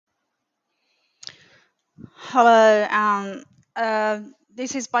Hello,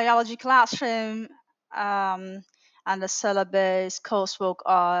 this is biology classroom, um, and the syllabus coursework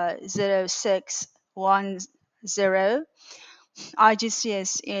are 0610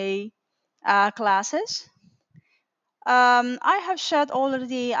 IGCSE classes. I have shared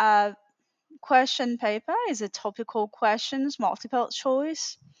already a question paper. It's a topical questions, multiple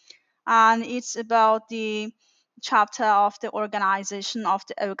choice, and it's about the chapter of the organization of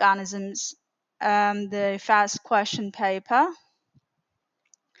the organisms. The first question paper.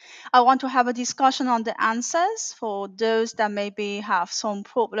 I want to have a discussion on the answers for those that maybe have some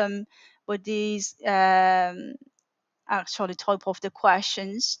problem with these actually type of the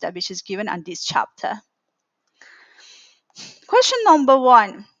questions that which is given on this chapter. Question number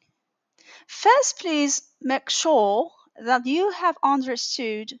 1. First, please make sure that you have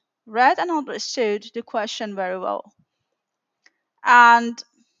read and understood the question very well. And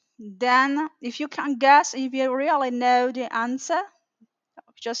then if you can guess, if you really know the answer,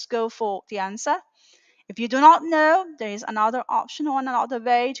 just go for the answer. If you do not know, there is another option or another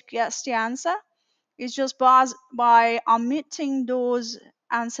way to guess the answer. It's just by omitting those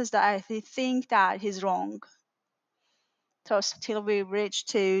answers that I think that is wrong. So till we reach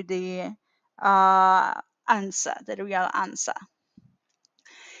to the answer, the real answer.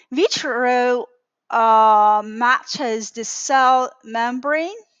 Which row matches the cell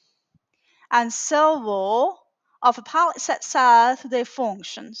membrane and cell wall of a palisade cell to their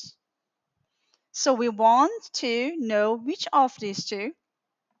functions? So we want to know which of these two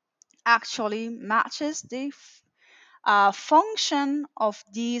actually matches the function of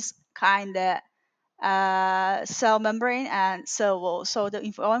these kind of cell membrane and cell wall. So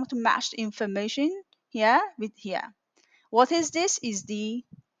if I want to match the information here with here, what is this? Is the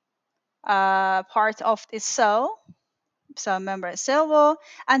part of the cell membrane, cell wall,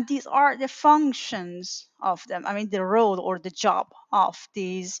 and these are the functions of them. I mean the role or the job of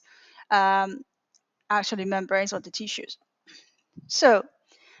these actually membranes or the tissues. So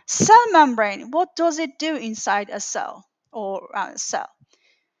cell membrane, what does it do inside a cell or a cell?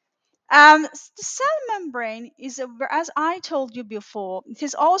 The cell membrane is, as I told you before, it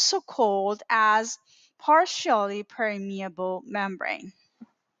is also called as partially permeable membrane.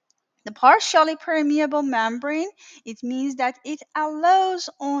 The partially permeable membrane, it means that it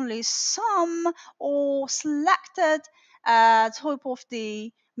allows only some or selected type of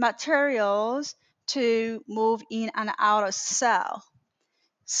the materials to move in and out of cell.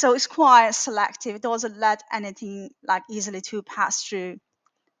 So it's quite selective. It doesn't let anything like easily to pass through.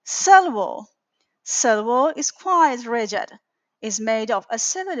 Cell wall. Cell wall is quite rigid. It's made of a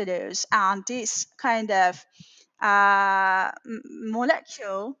cellulose, and this kind of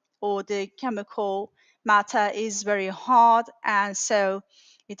molecule or the chemical matter is very hard, and so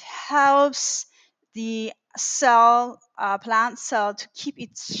it helps the plant cell to keep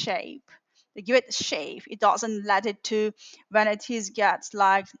its shape, to give it shape. It doesn't let it to, when it is gets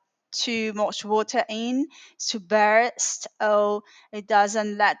like too much water in, to burst, or it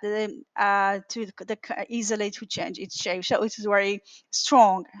doesn't let easily to change its shape. So it is very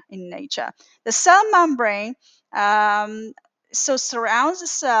strong in nature. The cell membrane so surrounds the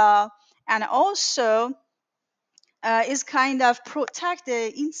cell, and also is kind of protect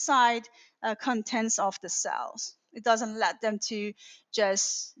the inside contents of the cells. It doesn't let them to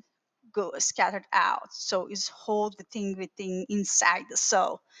just go scattered out. So it's hold the thing within inside the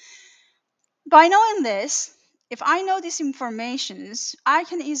cell. By knowing this, if I know these informations, I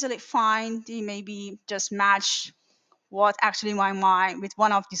can easily find the maybe just match what actually my mind with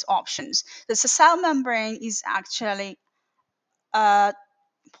one of these options. The cell membrane is actually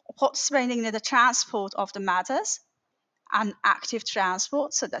participating in the transport of the matters and active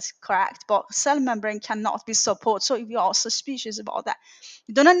transport, so that's correct, but cell membrane cannot be support. So if you are suspicious about that,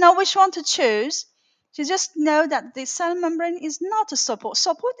 you do not know which one to choose, you just know that the cell membrane is not a support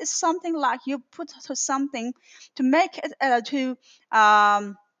is something like you put to something to make it to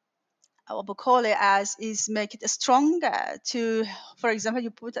what we call it as is make it stronger. To, for example,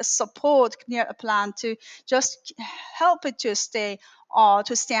 you put a support near a plant to just help it to stay or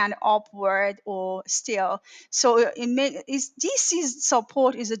to stand upward or still. So this is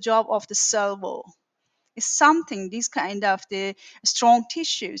support is a job of the cell wall. It's something, these kind of the strong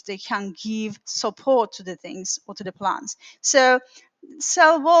tissues, they can give support to the things or to the plants. So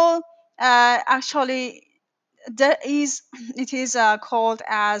cell wall actually it is called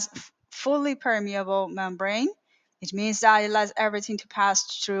as fully permeable membrane. It means that it allows everything to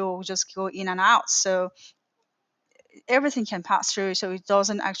pass through or just go in and out. So everything can pass through. So it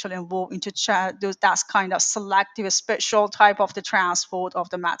doesn't actually involve into that kind of selective special type of the transport of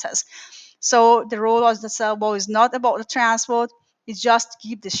the matters. So the role of the cell wall is not about the transport, it's just to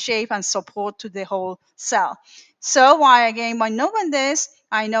give the shape and support to the whole cell. So why again, by knowing this,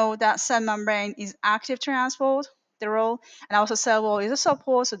 I know that cell membrane is active transport, the role, and also cell wall is a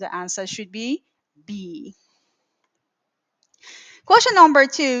support, so the answer should be B. Question number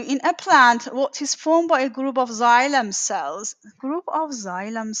 2. In a plant, what is formed by a group of xylem cells? Group of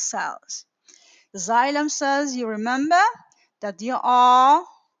xylem cells. The xylem cells, you remember that they are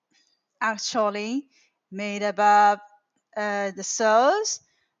actually made up of the cells,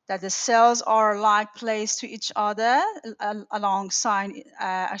 that the cells are like placed to each other alongside,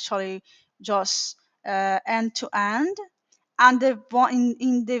 actually just end to end, and the one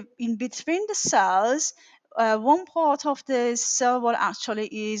in between the cells, one part of the cell wall actually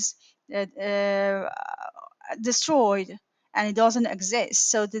is destroyed and it doesn't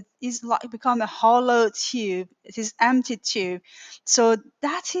exist, so that is like become a hollow tube, it is empty tube. So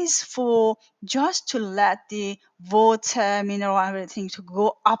that is for just to let the water, mineral, everything to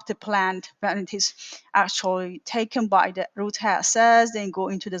go up the plant when it is actually taken by the root hair cells, then go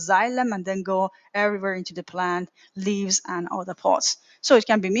into the xylem and then go everywhere into the plant, leaves and other parts. So it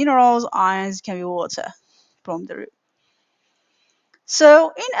can be minerals, ions, it can be water from the root.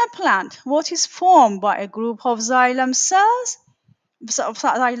 So in a plant, what is formed by a group of xylem cells,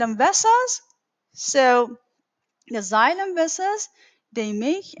 xylem vessels? So the xylem vessels, they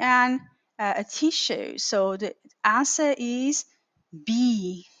make a tissue. So the answer is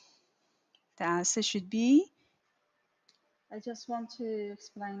B. The answer should be. I just want to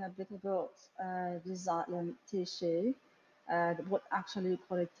explain a bit about the xylem tissue, what actually we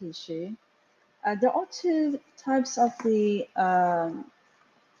call it tissue. There are two types of the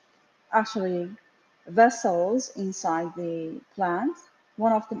actually vessels inside the plant.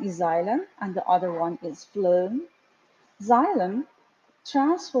 One of them is xylem and the other one is phloem. Xylem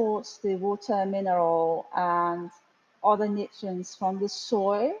transports the water, mineral, and other nutrients from the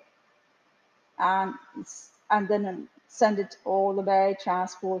soil and then send it all the way,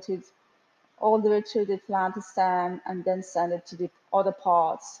 transport it all the way to the plant stem, and then send it to the other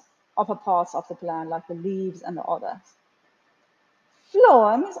parts, upper parts of the plant, like the leaves and the others.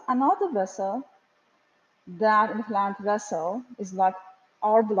 Phloem is another vessel that implant vessel is like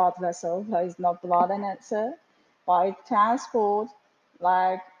our blood vessel. There is not blood in it, so but it transport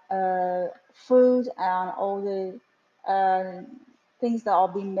like food and all the things that are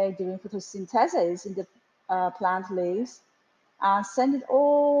being made during photosynthesis in the plant leaves, and send it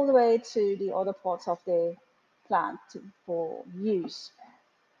all the way to the other parts of the plant for use.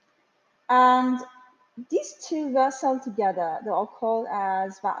 And these two vessels together, they are called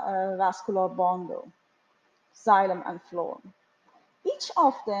as vascular bundle, xylem and phloem. Each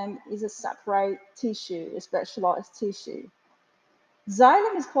of them is a separate tissue, a specialized tissue.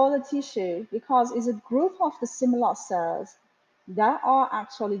 Xylem is called a tissue because it's a group of the similar cells that are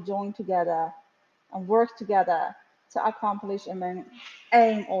actually joined together and work together to accomplish an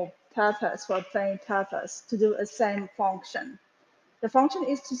aim or purpose, for a plain purpose, to do a same function. The function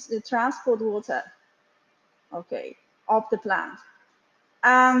is to transport water, okay, up the plant.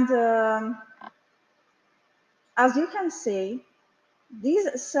 And as you can see,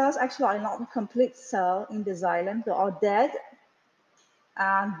 these cells actually are not a complete cell in the xylem. They are dead.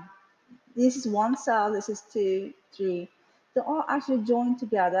 And this is one cell, this is two, three. They are actually joined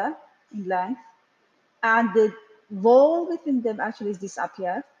together in length. And the wall within them actually is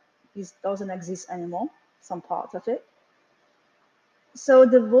disappeared. It doesn't exist anymore, some part of it. So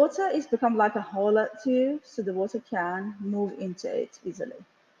the water is become like a hollow tube, so the water can move into it easily.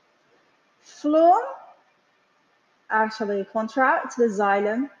 Phloem actually contract to the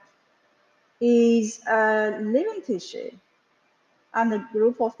xylem is a living tissue, and the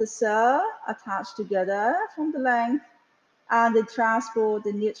group of the cell attached together from the length, and they transport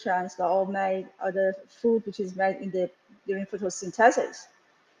the nutrients that are made, or the food which is made during photosynthesis.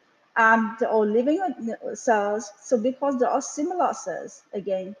 And they are living cells, so because they are similar cells,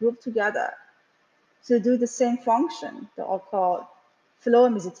 again, grouped together to do the same function, they are called,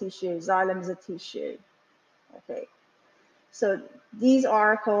 phloem is a tissue, xylem is a tissue. Okay. So these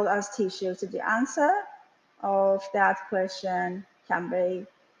are called as tissues. So the answer of that question can be.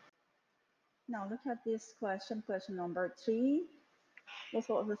 Now look at this question, question number 3. What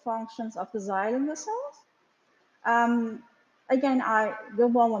are the functions of the xylem vessels? Again, I go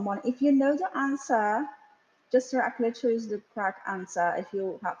one. If you know the answer, just directly choose the correct answer if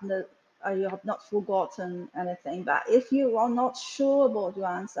you have not forgotten anything. But if you are not sure about your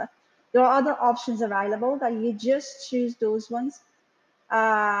answer, there are other options available that you just choose those ones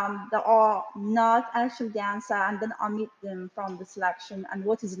that are not actually the answer, and then omit them from the selection, and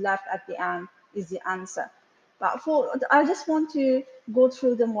what is left at the end is the answer. But I just want to go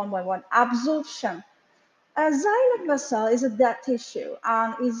through them one by one. Absorption. A xylem vessel is a dead tissue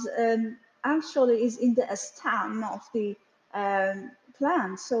and is actually is in the stem of the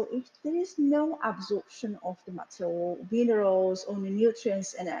plant. So if there is no absorption of the material, minerals, or the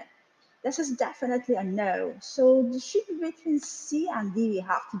nutrients in it, this is definitely a no. So the should be between C and D we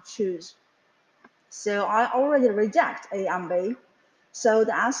have to choose. So I already reject A and B. So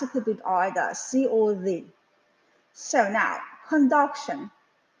the answer could be either C or D. So now, conduction.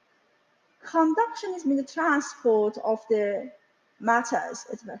 Conduction is mean the transport of the matters,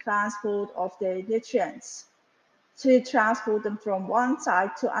 it's the transport of the nutrients to transport them from one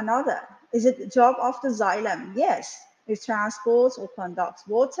side to another. Is it the job of the xylem? Yes, it transports or conducts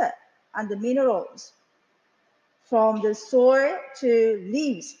water and the minerals from the soil to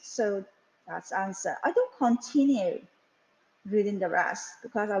leaves. So that's answer. I don't continue reading the rest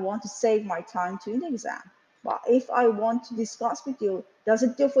because I want to save my time to the exam. But if I want to discuss with you, does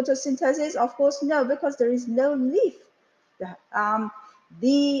it do photosynthesis? Of course, no, because there is no leaf.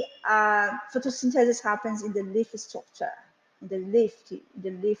 The photosynthesis happens in the leaf structure, in the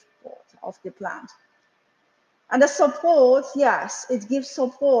leaf part of the plant. And the support, yes, it gives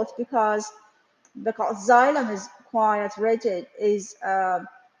support because xylem is quite rigid, is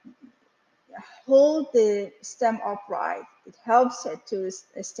hold the stem upright. It helps it to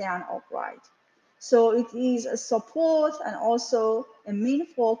stand upright. So it is a support and also a mean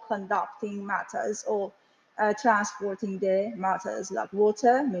for conducting matters or transporting the matters like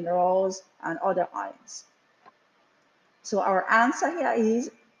water, minerals, and other ions. So our answer here is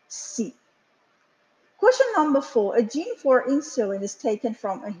C. Question number 4. A gene for insulin is taken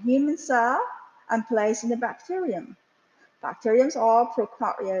from a human cell and placed in a bacterium. Bacteriums are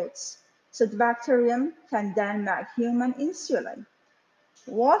prokaryotes. So the bacterium can then make human insulin.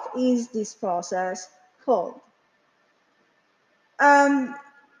 What is this process called? In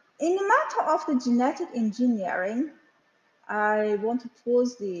the matter of the genetic engineering, I want to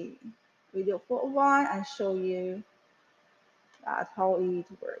pause the video for a while and show you how it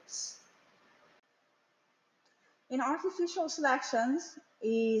works. In artificial selections,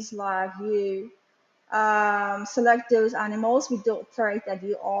 is like you select those animals with the trait that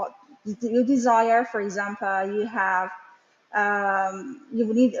you desire. For example,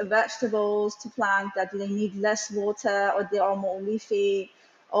 you need vegetables to plant that they need less water, or they are more leafy,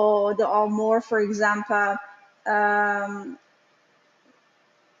 or they are more, for example,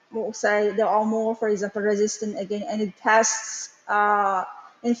 we'll say they are more, for example, resistant against any pests,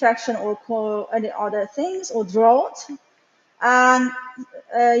 infection, or any other things, or drought. And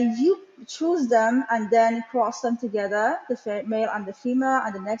you choose them and then cross them together, the male and the female,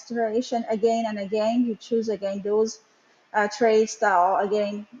 and the next generation again and again. You choose again those traits that are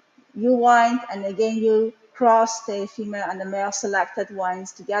again you want, and again you cross the female and the male selected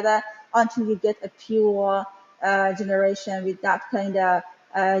ones together until you get a pure generation with that kind of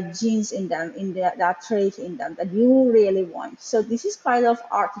genes in them, that trait in them that you really want. So this is kind of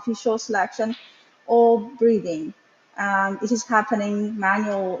artificial selection or breeding. It is happening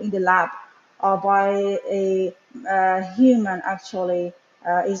manual in the lab by a human, actually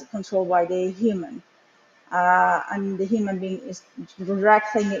is controlled by the human, and the human being is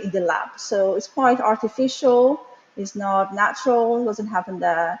directly in the lab. So it's quite artificial, it's not natural, doesn't happen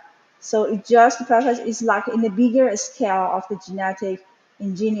there. So it just, the purpose is like in a bigger scale of the genetic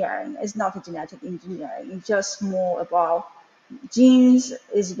engineering. It's not a genetic engineering, it's just more about genes,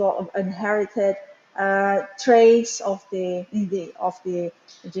 is about inherited traits of the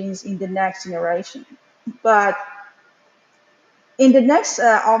genes in the next generation. But in the next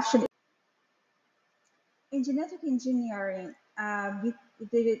option, in genetic engineering,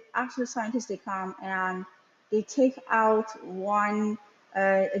 the actual scientists, they come and they take out one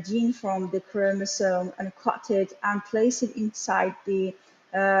a gene from the chromosome and cut it and place it inside the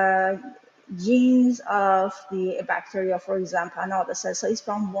uh, genes of the bacteria, for example, another cell. So it's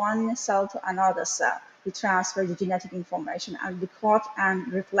from one cell to another cell. We transfer the genetic information and we cut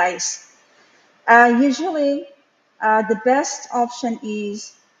and replace. Usually, the best option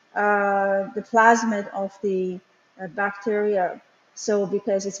is the plasmid of the bacteria. So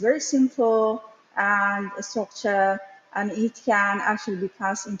because it's very simple and a structure, and it can actually be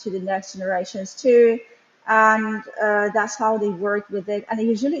passed into the next generations too. And that's how they work with it. And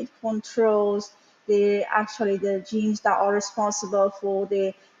usually it controls the genes that are responsible for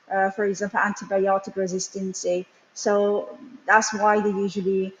for example, antibiotic resistance. So that's why they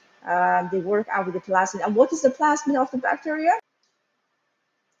usually they work out with the plasmid. And what is the plasmid of the bacteria?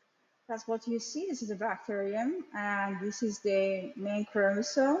 That's what you see. This is a bacterium, and this is the main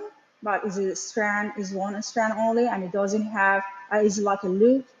chromosome. But is a strand, is one strand only, and it doesn't have. It's like a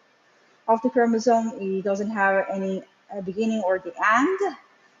loop of the chromosome. It doesn't have any beginning or the end.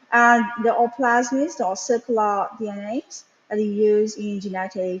 And the all plasmids, the all circular DNAs that you use in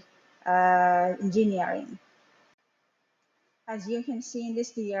genetic engineering. As you can see in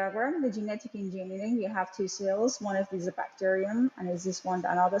this diagram, the genetic engineering, we have two cells. One of these is a bacterium, and is this one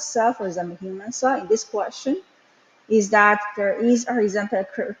another cell, for example, human cell. In this question, is that there is a horizontal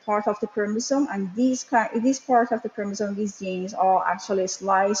part of the chromosome, and this part of the chromosome, these genes are actually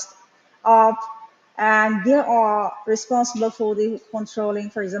sliced up, and they are responsible for the controlling,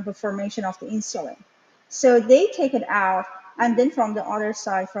 for example, formation of the insulin. So they take it out, and then from the other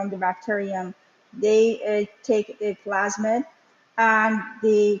side, from the bacterium, they take the plasmid and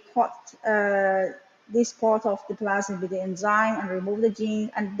they cut this part of the plasmid with the enzyme and remove the gene,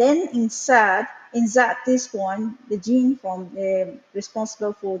 and then insert this one, the gene from the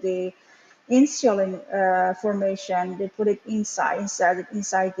responsible for the insulin formation. They put it inside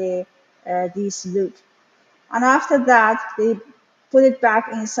the this loop, and after that they put it back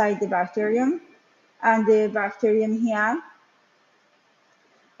inside the bacterium, and the bacterium here,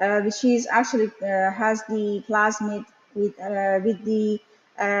 which is actually has the plasmid with the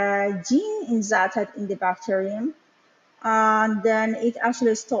gene inserted in the bacterium, and then it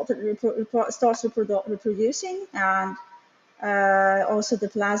actually starts reproducing, and also the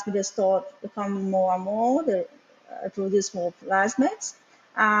plasmid start becoming more and more, they produce more plasmids,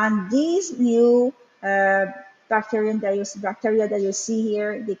 and these new uh, bacteria that you see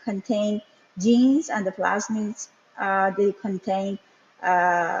here, they contain genes, and the plasmids, they contain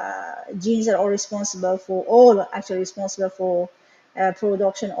genes that are responsible for, all actually responsible for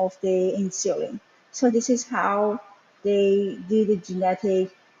production of the insulin. So this is how they do the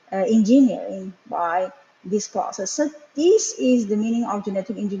genetic engineering by this process. So this is the meaning of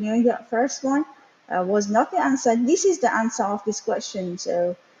genetic engineering. The first one was not the answer. This is the answer of this question.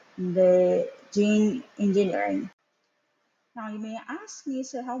 So the gene engineering. Now you may ask me,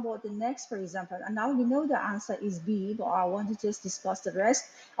 so how about the next, for example? And now you know the answer is B, but I want to just discuss the rest.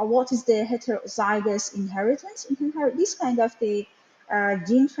 What is the heterozygous inheritance? This kind of the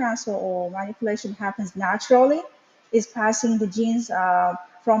gene transfer or manipulation happens naturally. Is passing the genes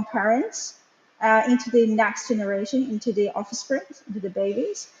from parents into the next generation, into the offspring, into the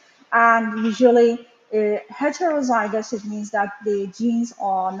babies. And usually heterozygous, it means that the genes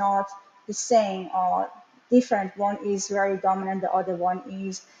are not the same or different. One is very dominant, the other one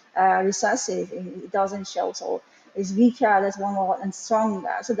is recessive. It doesn't show, so it's weaker, there's one more and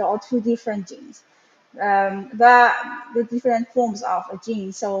stronger. So there are two different genes, but the different forms of a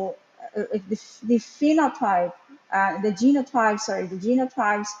gene. So the phenotype, the genotype, sorry, the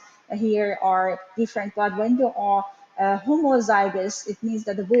genotypes here are different, but when they are homozygous, it means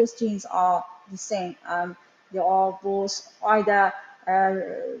that the both genes are the same. They are both either uh,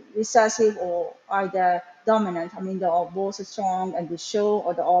 recessive or either dominant. I mean, they are both strong and they show,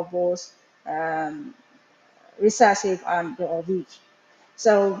 or they are both um, recessive and they are weak.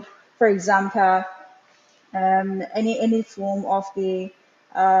 So, for example, any form of the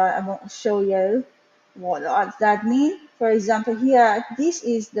I want to show you what does that mean. For example, here this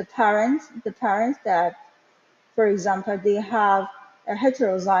is the parent that, for example, they have a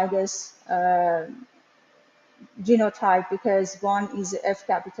heterozygous genotype, because one is F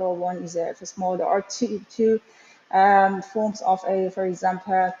capital, one is F small. There are two forms of a, for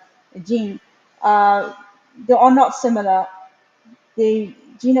example, a gene. They are not similar. The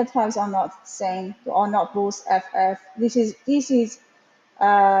genotypes are not the same. They are not both FF. This is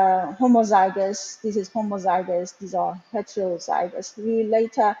homozygous. This is homozygous. These are heterozygous. We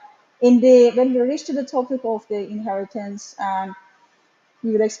later, when we reach to the topic of the inheritance,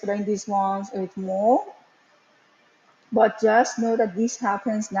 we will explain these ones a bit more. But just know that this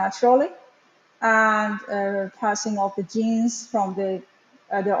happens naturally, and passing of the genes from they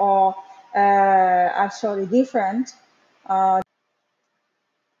are actually different.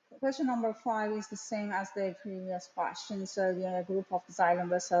 Question number 5 is the same as the previous question. So the group of the xylem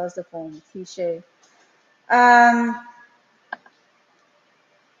vessels, the form tissue. Um,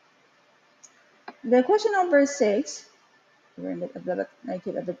 the question number 6, we're going to make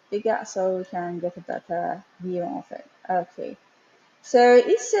it a bit bigger so we can get a better view of it. Okay. So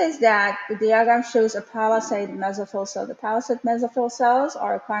it says that the diagram shows a palisade mesophyll cell. The palisade mesophyll cells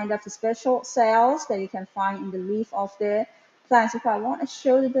are a kind of special cells that you can find in the leaf of the plants. If I want to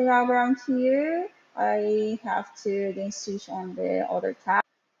show the diagram to you, I have to then switch on the other tab.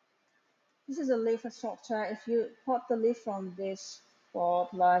 This is a leaf structure. If you put the leaf from this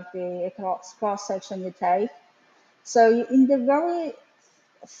what like the cross section you take. So in the very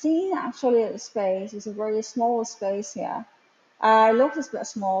thin actually space, it's a very small space here. It looks a bit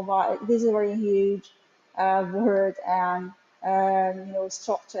small, but this is a very huge word and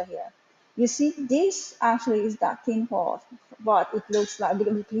structure here. You see, this actually is that thin part, but it looks like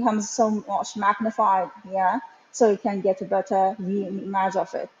because it becomes so much magnified, yeah, so you can get a better view image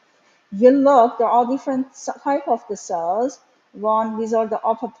of it. You look, there are different type of the cells. One, these are the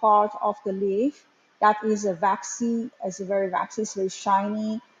upper part of the leaf. That is a waxy, it's very waxy, it's very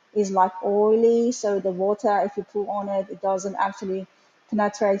shiny, is like oily. So the water, if you put on it, it doesn't actually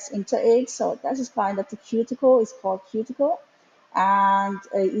penetrate into it. So that is kind of the cuticle. It's called cuticle, and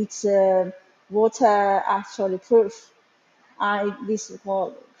it's water actually proof. This is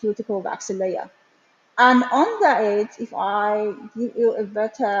called cuticle waxy layer. And under it, if I give you a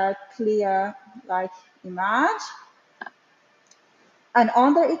better clear like image, and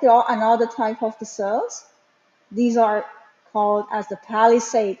under it there are another type of the cells. These are called as the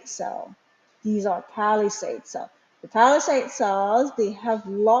palisade cell. These are palisade cells. The palisade cells, they have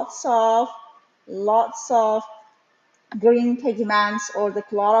lots of green pigments or the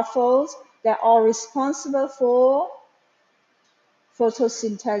chlorophylls that are responsible for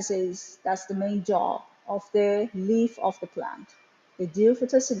photosynthesis. That's the main job of the leaf of the plant. They do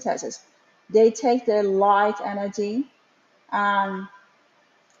photosynthesis. They take the light energy and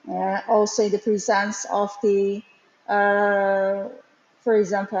also in the presence of the, uh, for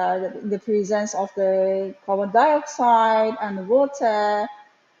example, the presence of the carbon dioxide and the water,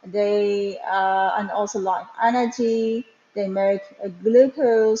 they and also light energy. They make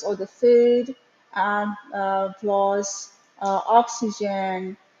glucose or the food, and plus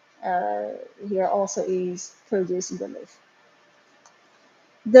oxygen here also is produced in the leaf.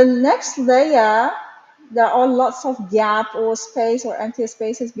 The next layer, there are lots of gap or space or empty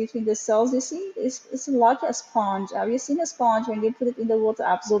spaces between the cells. You see, it's like a sponge. Have you seen a sponge? When you put it in the water,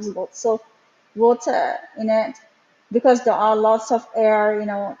 absorbs lots of water in it because there are lots of air,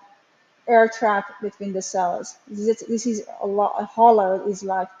 air trap between the cells. This is a lot hollow, is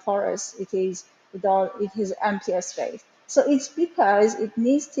like porous. It is without it is empty space. So it's because it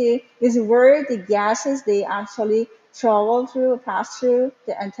needs to is where the gases they actually travel through, pass through,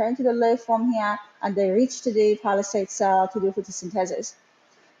 they enter into the leaf from here, and they reach to the palisade cell to do photosynthesis.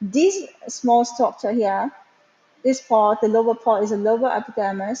 This small structure here, this part, the lower part is the lower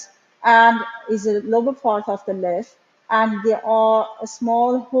epidermis and is the lower part of the leaf. And there are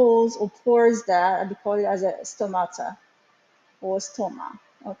small holes or pores there, and we call it as a stomata or stoma.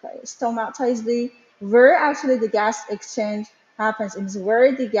 Okay, stomata is the where actually the gas exchange happens. It's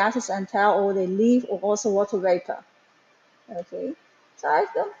where the gases enter or they leave or also water vapor. Okay, so I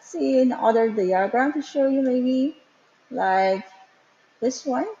don't see another diagram to show you maybe like this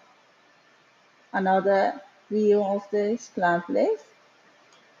one, another view of this plant leaf.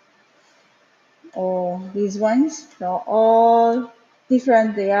 Or these ones. So all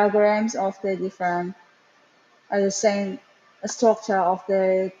different diagrams of the different the same structure of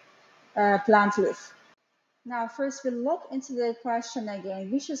the plant leaf. Now, first we look into the question again.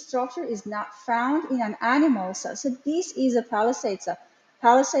 Which structure is not found in an animal cell? So this is a palisade cell.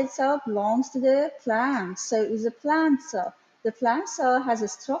 Palisade cell belongs to the plant. So it's a plant cell. The plant cell has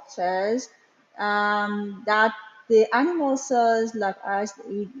structures that the animal cells, like us,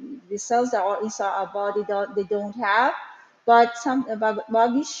 the cells that are inside our body, they don't have. But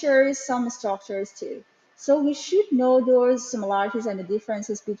we share some structures too. So we should know those similarities and the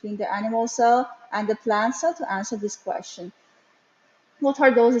differences between the animal cell and the plant cell to answer this question. What are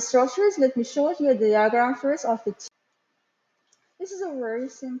those structures? Let me show you the diagram first of the. This is a very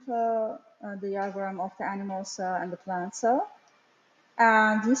simple diagram of the animal cell and the plant cell.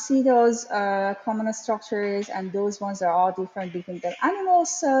 And you see those common structures and those ones that are all different between the animal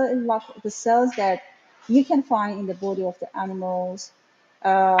cell, like the cells that you can find in the body of the animals,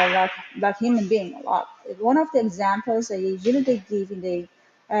 like human being a lot. One of the examples that usually they give in the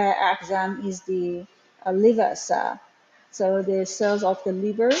exam is the liver cell. So the cells of the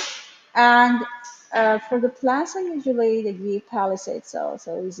liver, and for the plants, usually they give palisade cells.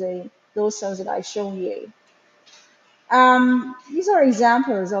 So it's those cells that I shown you. These are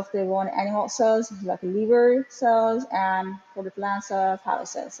examples of the one animal cells, like liver cells, and for the plant cell,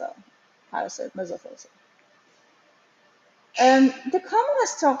 palisade cell, palisade mesophyll cell. The common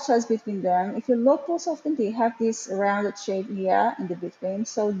structures between them, if you look, most often they have this rounded shape here in the between.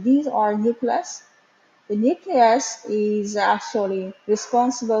 So these are nucleus. The nucleus is actually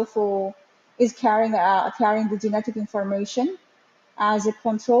responsible for is carrying the genetic information as a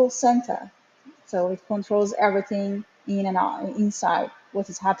control center. So it controls everything in and out inside what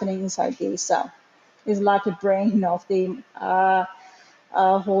is happening inside the cell. It's like a brain of the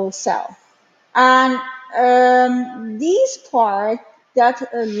whole cell. And these part, that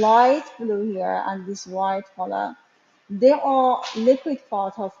light blue here and this white color, they are liquid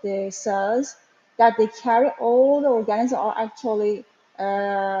part of the cells that they carry all the organisms are actually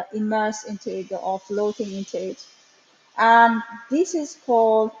immersed into it or floating into it. And this is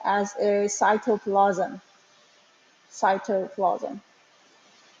called as a cytoplasm. Cytoplasm.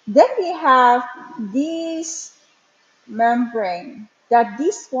 Then we have this membrane that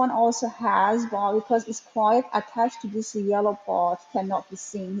this one also has, but because it's quite attached to this yellow part, cannot be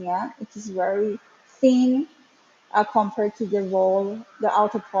seen here. It is very thin compared to the wall, the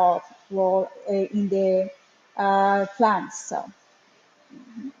outer part wall in the plants. So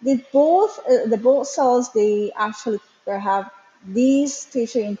the both cells they actually they have this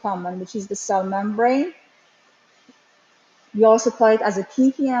tissue in common, which is the cell membrane. We also call it as a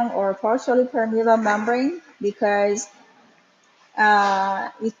PPM or partially permeable membrane because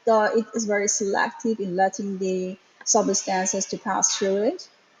it is very selective in letting the substances to pass through it.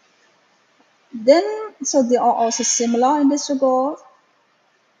 Then, so they are also similar in this regard.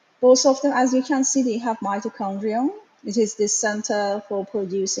 Both of them, as you can see, they have mitochondrion. It is the center for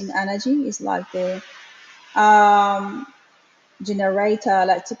producing energy. It's like the um, generator,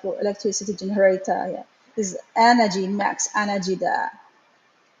 electricity generator. Yeah, is energy, max energy there.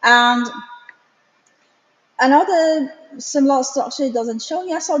 And another similar structure it doesn't show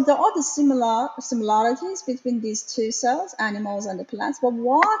here. So there are the similarities between these two cells, animals and the plants. But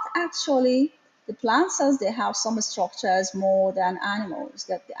what actually the plant cells they have some structures more than animals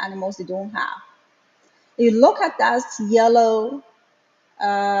that the animals they don't have. If you look at that yellow,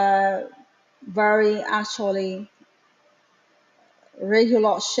 uh, very actually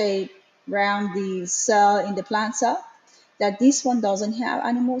regular shape around the cell in the plant cell, that this one doesn't have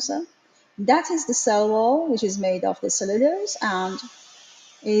animal cell. That is the cell wall, which is made of the cellulose and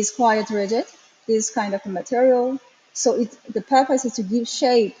is quite rigid, this kind of a material. So the purpose is to give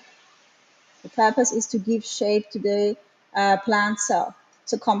shape. The purpose is to give shape to the plant cell.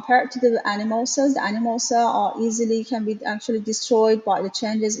 So compared to the animal cell are easily can be actually destroyed by the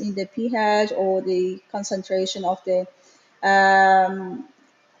changes in the pH or the concentration of the um,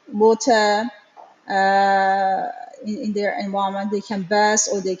 water in their environment. They can burst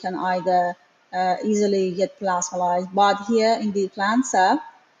or they can either easily get plasmalized. But here in the plant cell,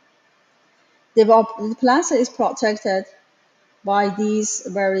 the plant cell is protected by this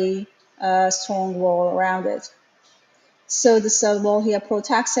very strong wall around it. So the cell wall here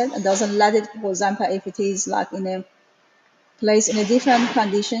protects it and doesn't let it, for example, if it is like in a place in a different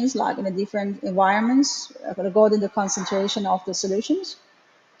conditions, like in a different environments, regarding the concentration of the solutions.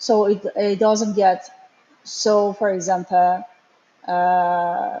 So it doesn't get so, for example,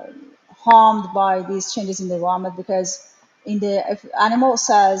 harmed by these changes in the environment because if animal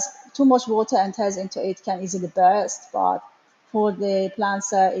cells too much water enters into it can easily burst, but for the plant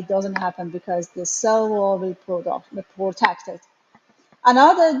cell it doesn't happen because the cell wall will protect it.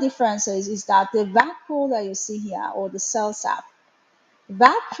 Another difference is that the vacuole that you see here or the cell sap,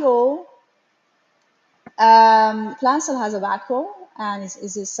 vacuole, plant cell has a vacuole and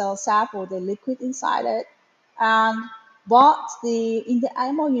is a cell sap or the liquid inside it. And but in the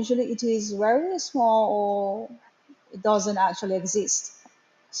animal usually it is very small or it doesn't actually exist.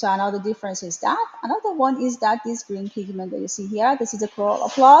 So another difference is that. Another one is that this green pigment that you see here, this is a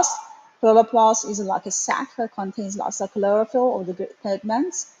chloroplast. Chloroplast is like a sac that contains lots of chlorophyll or the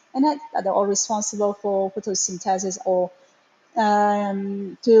pigments in it that are all responsible for photosynthesis or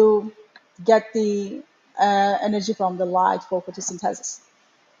to get the energy from the light for photosynthesis.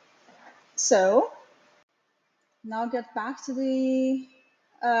 So now get back to the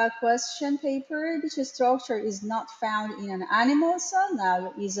question paper. Which structure is not found in an animal cell? Now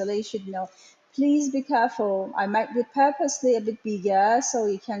you easily should know. Please be careful. I might be purposely a bit bigger so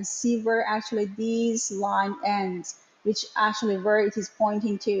you can see where actually these line ends, which actually where it is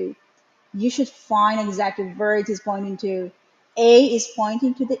pointing to. You should find exactly where it is pointing to. A is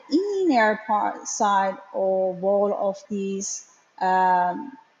pointing to the inner part side or wall of these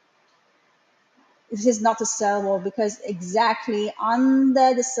this is not a cell wall because exactly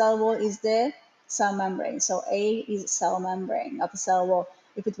under the cell wall is the cell membrane. So A is cell membrane, not a cell wall.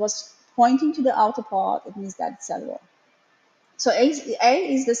 If it was pointing to the outer part, it means that cell wall. So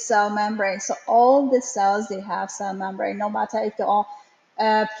A is the cell membrane. So all the cells, they have cell membrane, no matter if they are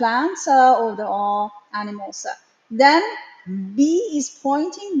plant cell or they are animal cell. Then B is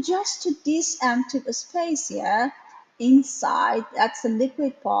pointing just to this empty space here inside. That's the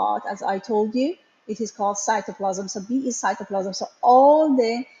liquid part, as I told you. it is called cytoplasm. So B is cytoplasm. So all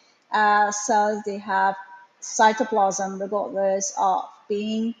the cells, they have cytoplasm regardless of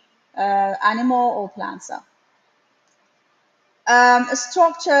being animal or plant cell.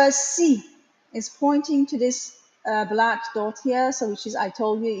 Structure C is pointing to this black dot here, so which is, I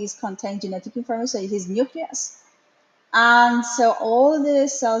told you, is contain genetic information. So it is nucleus. And so all the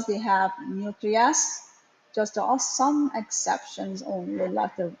cells, they have nucleus. Just there are some exceptions only,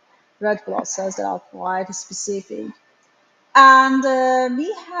 like the red blood cells that are quite specific. And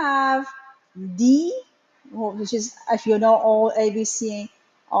we have D, which is, if you know, all ABC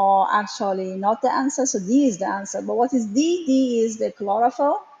are actually not the answer. So D is the answer. But what is D? D is the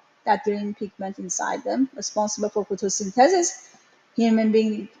chlorophyll, that green pigment inside them, responsible for photosynthesis. Human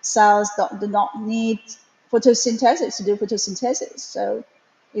being cells do not need photosynthesis to do photosynthesis. So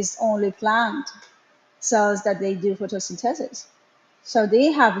it's only plant cells that they do photosynthesis. So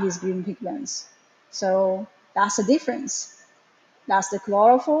they have these green pigments. So that's the difference. That's the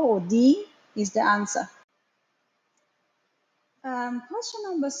chlorophyll, or D is the answer. Question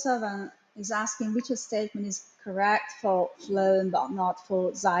number 7 is asking which statement is correct for phloem but not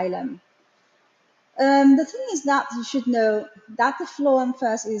for xylem. The thing is that you should know that the phloem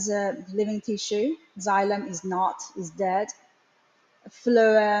first is a living tissue, xylem is not, is dead.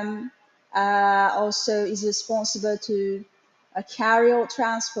 Phloem also is responsible to carry or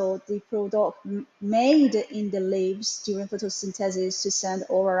transport the product made in the leaves during photosynthesis to send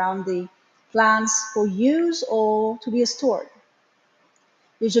all around the plants for use or to be stored.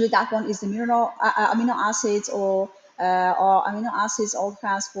 Usually that one is the amino acids or amino acids or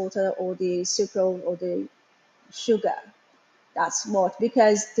transporter or the sucrose or the sugar. That's what,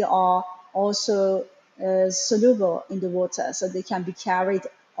 because they are also soluble in the water, so they can be carried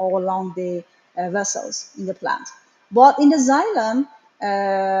all along the vessels in the plant. But in the xylem,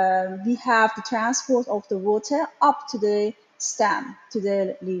 we have the transport of the water up to the stem, to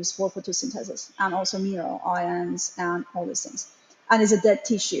the leaves for photosynthesis, and also mineral ions and all these things. And it's a dead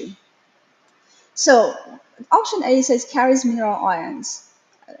tissue. So option A says carries mineral ions,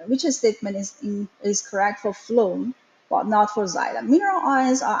 which statement is correct for phloem, but not for xylem. Mineral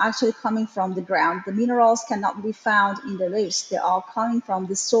ions are actually coming from the ground. The minerals cannot be found in the leaves. They are coming from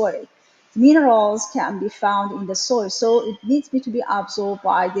the soil. The minerals can be found in the soil, so it needs to be absorbed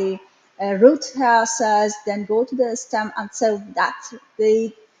by the root hair cells, then go to the stem, and so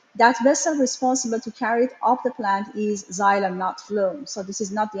that vessel responsible to carry it up the plant is xylem, not phloem. So this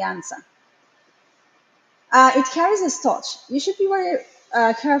is not the answer. It carries a starch. You should be very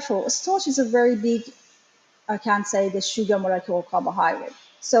careful. Starch is a very big, I can't say the sugar molecule carbohydrate.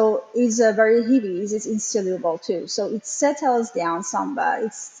 So it's very heavy. It's insoluble too. So it settles down somewhere.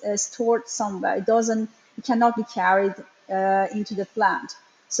 It's stored somewhere. It cannot be carried into the plant.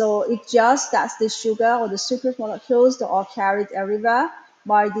 So that's the sugar or the sucrose molecules that are carried everywhere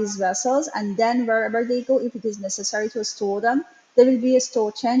by these vessels. And then wherever they go, if it is necessary to store them, there will be a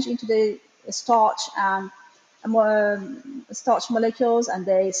store change into the starch and starch molecules, and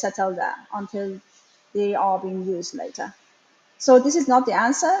they settle there until they are being used later. So this is not the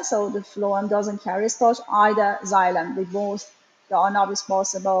answer. So the phloem doesn't carry starch, either xylem. They are not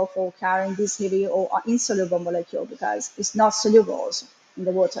responsible for carrying this heavy or insoluble molecule because it's not soluble also in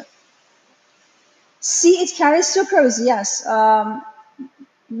the water. C, it carries sucrose. Yes,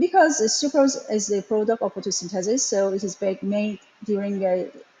 because the sucrose is the product of photosynthesis, so it is made during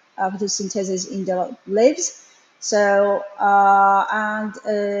photosynthesis in the leaves. So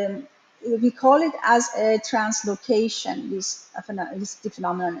we call it as a translocation. This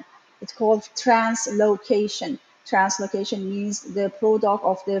phenomenon, it's called translocation. Translocation means the product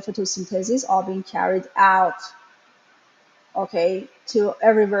of the photosynthesis are being carried out, okay, to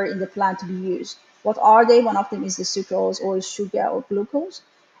everywhere in the plant to be used. What are they? One of them is the sucrose or sugar or glucose,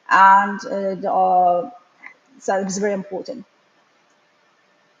 and so it's very important.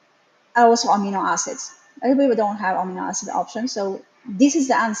 And also amino acids. Everybody don't have amino acid option, so this is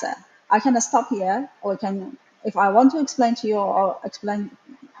the answer. I can stop here, or I can, if I want to explain to you or explain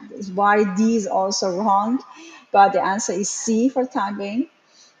why D is also wrong, but the answer is C for the time being.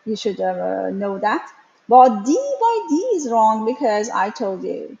 You should know that. But why D is wrong? Because I told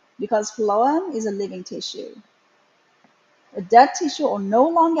you, because phloem is a living tissue. A dead tissue or no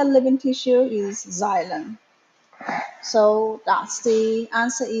longer living tissue is xylem. So that's the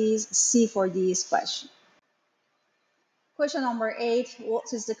answer is C for this question. Question number 8,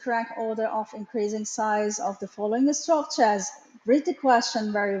 what is the correct order of increasing size of the following structures? Read the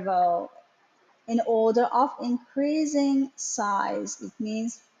question very well. In order of increasing size, it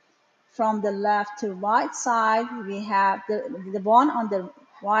means from the left to right side, we have the one on the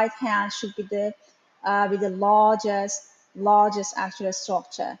right hand should be the with the largest actual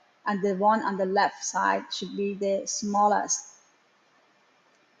structure, and the one on the left side should be the smallest.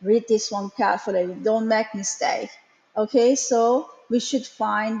 Read this one carefully, don't make mistake. Okay, so we should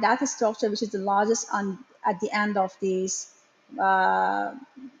find that structure which is the largest on at the end of this uh,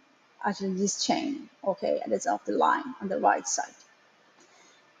 actually this chain. Okay, and it's of the line on the right side.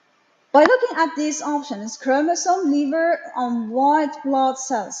 By looking at these options, chromosome, liver, and white blood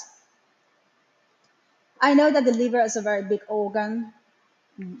cells, I know that the liver is a very big organ.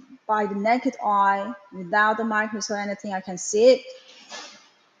 By the naked eye, without a microscope or anything, I can see it.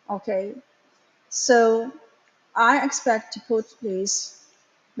 Okay, so I expect to put this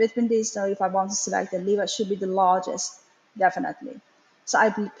between these. So if I want to select the liver, it should be the largest, definitely. So I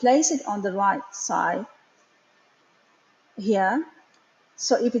place it on the right side here.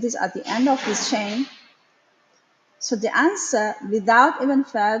 So if it is at the end of this chain, so the answer, without even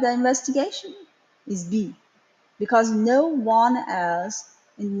further investigation, is B, because no one else,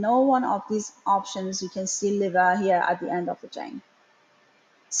 in no one of these options, you can see liver here at the end of the chain.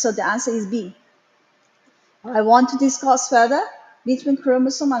 So the answer is B. I want to discuss further between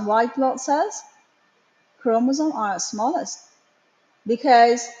chromosome and white blood cells. Chromosomes are smallest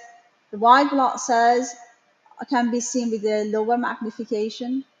because the white blood cells can be seen with a lower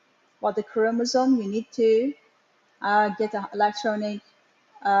magnification, but the chromosome you need to get an electronic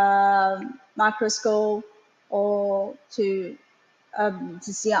microscope or to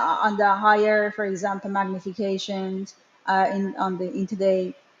see under higher, for example, magnifications into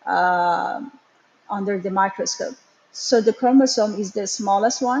the under the microscope. So the chromosome is the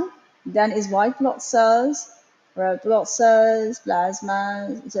smallest one. Then is white blood cells, red blood cells,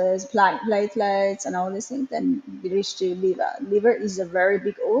 plasma, platelets, and all these things. Then we reach to liver. Liver is a very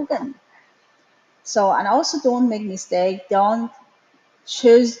big organ. So, and also don't make mistake. Don't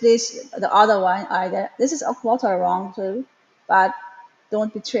choose this the other one either. This is a quarter wrong too, but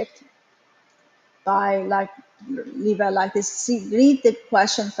don't be tricked by like liver like this. See, read the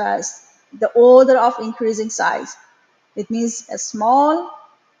question first. The order of increasing size. It means a small.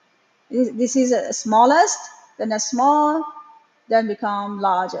 This is a smallest, then a small, then become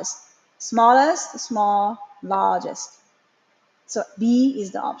largest. Smallest, small, largest. So B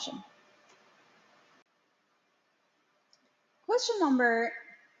is the option. Question number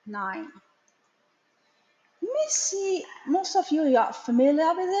 9. Let me see, most of you are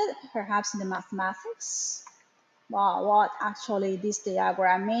familiar with it, perhaps in the mathematics. Wow, what actually this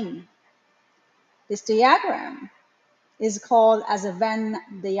diagram means? This diagram is called as a Venn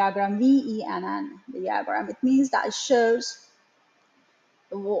diagram, VENN diagram. It means that it shows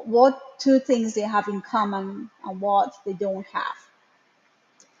what two things they have in common and what they don't have.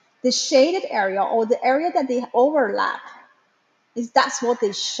 The shaded area, or the area that they overlap, that's what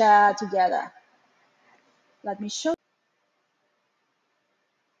they share together. Let me show.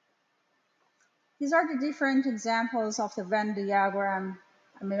 These are the different examples of the Venn diagram.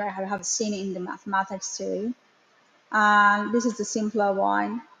 I mean, I have seen it in the mathematics too. And this is the simpler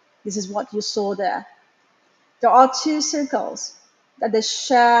one. This is what you saw there. There are two circles that they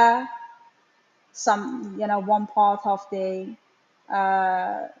share some, one part of the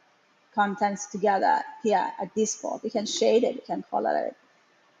contents together here at this spot. You can shade it, you can color it.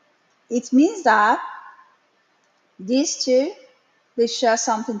 It means that these two, they share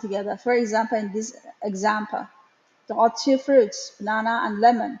something together. For example, in this example, there are two fruits, banana and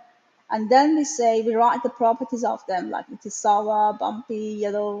lemon. And then we write the properties of them, like it is sour, bumpy,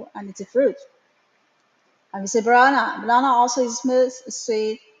 yellow, and it's a fruit. And we say banana. Banana also is smooth, is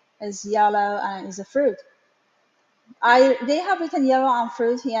sweet, is yellow, and is a fruit. They have written yellow and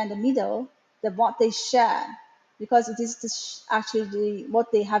fruit here in the middle, what they share, because it is actually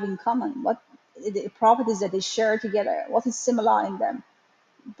what they have in common, what the properties that they share together, what is similar in them.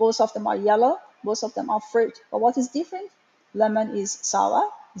 Both of them are yellow, both of them are fruit. But what is different? Lemon is sour,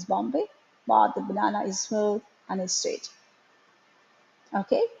 is bumpy, but the banana is smooth and is sweet.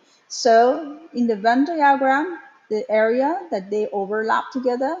 Okay, so in the Venn diagram, the area that they overlap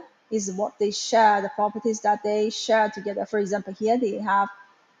together is what they share, the properties that they share together. For example, here they have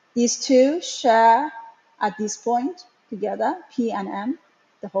these two share at this point together, P and M,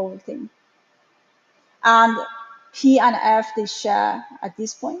 the whole thing. And P and F, they share at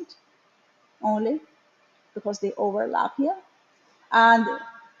this point only because they overlap here. And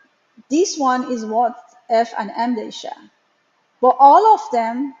this one is what F and M, they share. But all of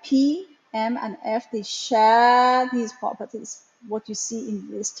them, P, M, and F, they share these properties, what you see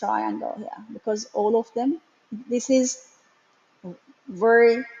in this triangle here, because all of them, this is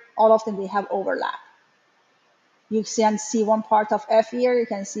all of them, they have overlap. You can see one part of F here, you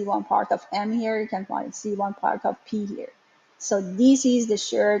can see one part of M here, you can see one part of P here. So this is the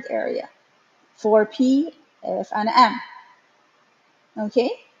shared area for P, F, and M.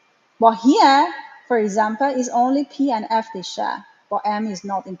 Okay? But here, for example, is only P and F they share, but M is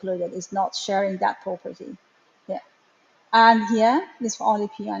not included, it's not sharing that property. Yeah. And here is for only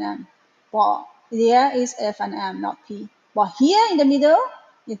P and M. But here is F and M, not P. But here in the middle,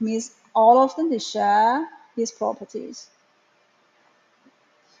 it means all of them they share these properties.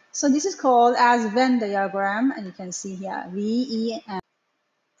 So this is called as Venn diagram, and you can see here V, E, M.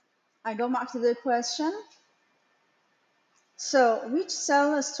 I go back to the question. So which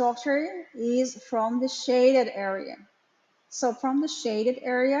cell structure is from the shaded area? So from the shaded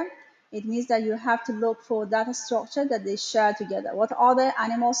area, it means that you have to look for that structure that they share together. What are the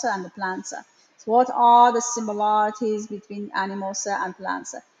animal cell and the plant cell? So what are the similarities between animal cell and plant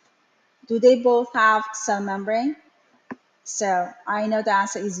cell? Do they both have cell membrane? So I know the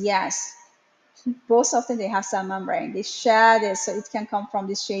answer is yes. Both of them, they have cell membrane. They share this, so it can come from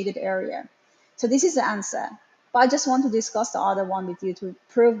this shaded area. So this is the answer. But I just want to discuss the other one with you to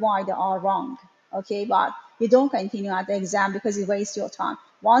prove why they are wrong. Okay, but you don't continue at the exam because it wastes your time.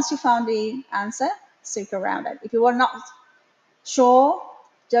 Once you found the answer, stick around it. If you were not sure,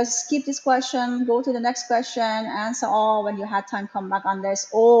 just skip this question, go to the next question, answer all. When you had time, come back on this.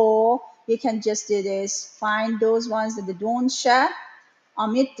 Or you can just do this, find those ones that they don't share,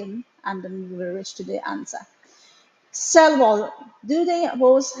 omit them, and then you will reach to the answer. Cell wall. Do they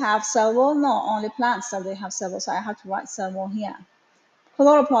both have cell wall? No, only plant cell they have cell wall, so I have to write cell wall here.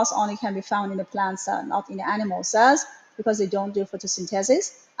 Chloroplasts only can be found in the plant cell, not in the animal cells, because they don't do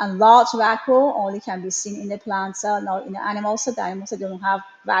photosynthesis. And large vacuole only can be seen in the plant cell, not in the animal cell. The animal cell don't have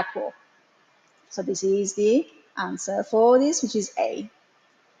vacuole. So this is the answer for this, which is A.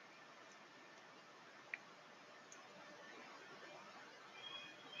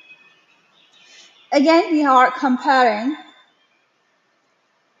 Again, we are comparing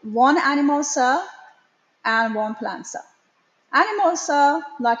one animal cell and one plant cell. Animal cell,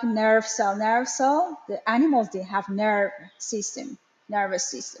 like nerve cell. Nerve cell, the animals, they have nervous system.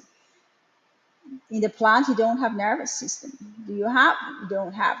 In the plant, you don't have nervous system. Do you have? You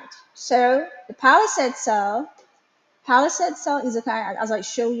don't have it. So the palisade cell is a kind, as I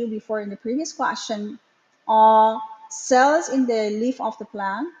showed you before in the previous question, are cells in the leaf of the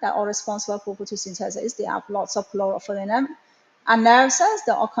plant that are responsible for photosynthesis. They have lots of chlorophyll in them. And nerve cells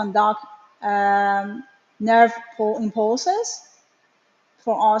that are conduct nerve impulses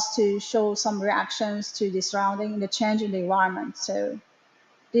for us to show some reactions to the surrounding, the change in the environment. So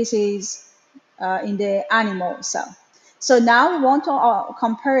this is in the animal cell. So now we want to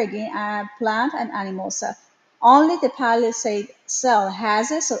compare again plant and animal cell. Only the palisade cell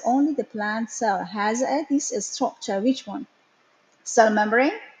has it, so only the plant cell has it. This is structure. Which one? Cell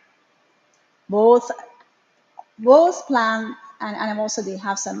membrane. Both plant and animal cell, they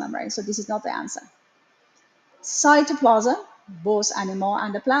have cell membrane. So this is not the answer. Cytoplasm. Both animal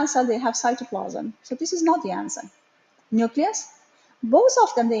and the plant cell, they have cytoplasm. So this is not the answer. Nucleus. Both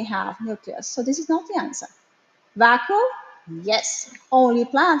of them, they have nucleus. So this is not the answer. Vacuole? Yes. Only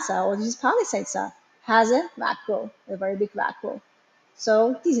plant cell, or this is palisade cell, has a vacuole, a very big vacuole.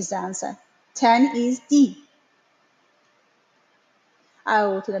 So this is the answer. 10 is D. I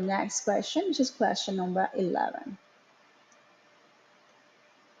will go to the next question, which is question number 11.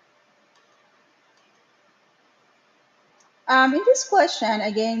 In this question,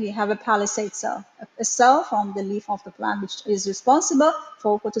 again, we have a palisade cell, a cell from the leaf of the plant, which is responsible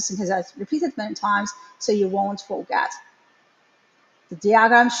for photosynthesis, repeated many times, so you won't forget. The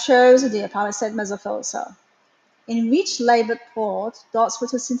diagram shows the palisade mesophyll cell. In which labeled pot does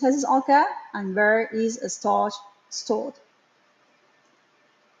photosynthesis occur, and where is a starch stored?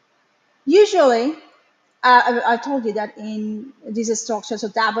 Usually, I told you that in this structure, so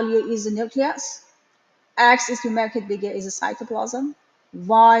W is the nucleus, X is, to make it bigger, is a cytoplasm,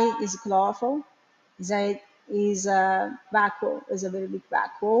 Y is chlorophyll, Z is a vacuole, is a very big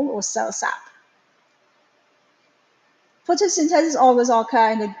vacuole or cell sap. Photosynthesis always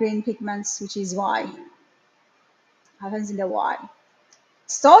occurs in the green pigments, which is Y. Happens in the Y.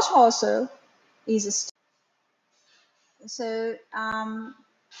 Starch also is a so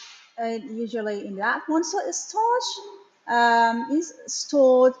usually in that one. So starch is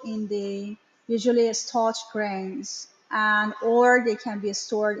stored in the usually starch grains, and or they can be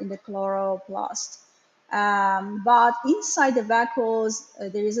stored in the chloroplast. But inside the vacuoles,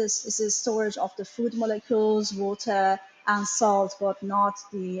 there is a storage of the food molecules, water, and salt, but not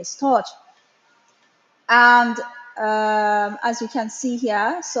the starch. And as you can see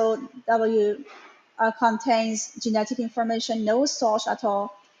here, so W contains genetic information, no starch at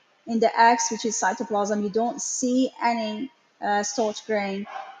all. In the X, which is cytoplasm, you don't see any starch grain.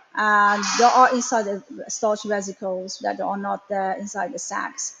 And there are inside the starch vesicles that are not there inside the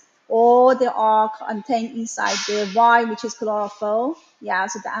sacs. Or they are contained inside the Y, which is chlorophyll. Yeah,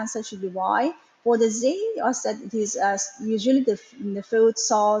 so the answer should be Y. For the Z, I said it is usually the food,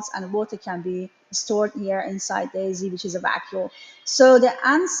 salts, and water can be stored here inside the Z, which is a vacuole. So the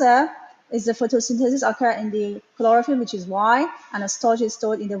answer is the photosynthesis occur in the chlorophyll, which is Y, and a starch is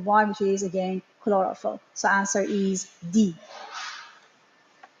stored in the Y, which is again chlorophyll. So answer is D.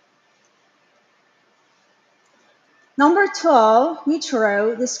 Number 12, which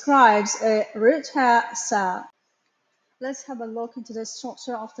row describes a root hair cell? Let's have a look into the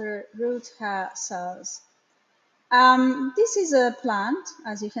structure of the root hair cells. This is a plant,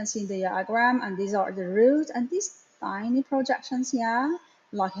 as you can see in the diagram, and these are the roots, and these tiny projections here,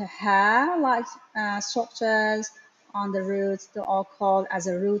 like a hair-like structures on the roots, they are called as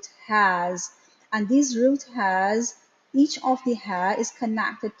a root hairs. And these root hairs, each of the hair is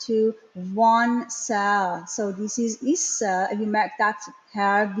connected to one cell. So this is each cell. If you make that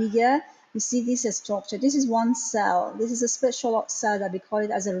hair bigger, you see this is structure. This is one cell. This is a special cell that we call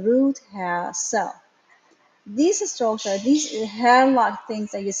it as a root hair cell. This structure, these hair-like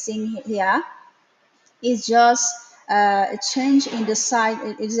things that you're seeing here, is just a change in the side.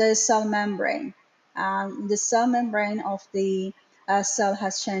 It is a cell membrane. The cell membrane of the cell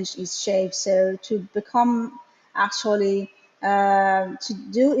has changed its shape. So to become actually to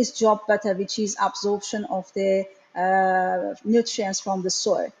do its job better, which is absorption of the nutrients from the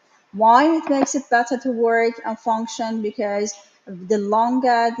soil. Why it makes it better to work and function? Because the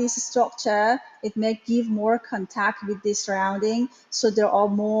longer this structure, it may give more contact with the surrounding, so there are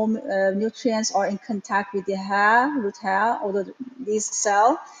more nutrients are in contact with the hair, root hair, or this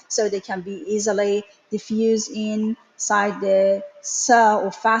cell, so they can be easily diffused inside the cell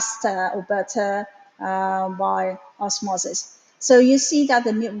or faster or better by osmosis. So you see that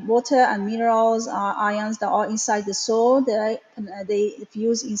the water and minerals, ions that are inside the soil, they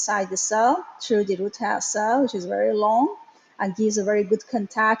diffuse inside the cell through the root hair cell, which is very long and gives a very good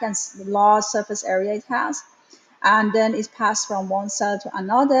contact and large surface area it has. And then it passes from one cell to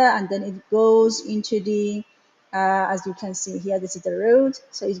another, and then it goes into the, as you can see here, this is the root.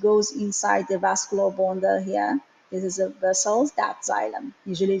 So it goes inside the vascular bundle here. This is the vessels, that xylem.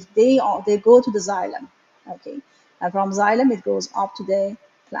 Usually they go to the xylem. Okay. And from xylem, it goes up to the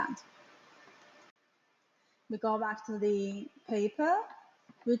plant. We go back to the paper,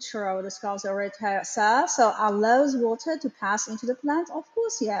 which row describes a red hair cell. So allows water to pass into the plant? Of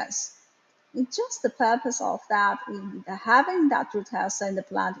course, yes. It's just the purpose of that, having that root hair cell in the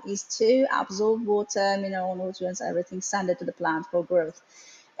plant is to absorb water, mineral nutrients, everything, send it to the plant for growth.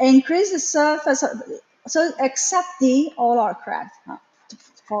 Increase the surface, so except D, all are correct.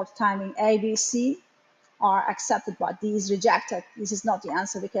 For timing, A, B, C are accepted, but D is rejected. This is not the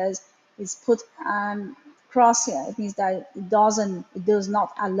answer because it's put cross here. It means that it does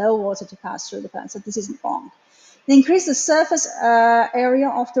not allow water to pass through the plant. So this is wrong. Increase the surface area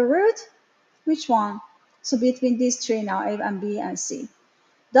of the root. Which one? So between these three now, A and B and C.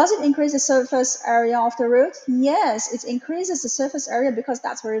 Does it increase the surface area of the root? Yes, it increases the surface area because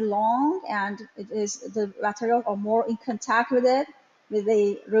that's very long and it is the material are more in contact with it, with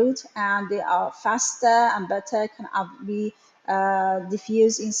the root, and they are faster and better can be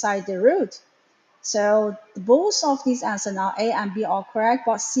diffused inside the root. So both of these answers now, A and B are correct,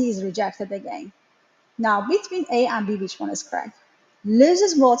 but C is rejected again. Now between A and B, which one is correct?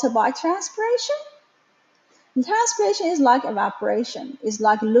 Loses water by transpiration? Transpiration is like evaporation. It's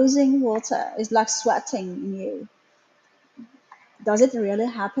like losing water. It's like sweating in you. Does it really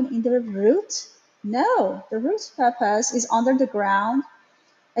happen in the root? No. The root's purpose is under the ground.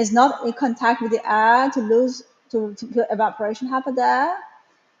 It's not in contact with the air to evaporation happen there.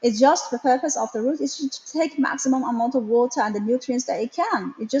 It's just the purpose of the root is to take maximum amount of water and the nutrients that it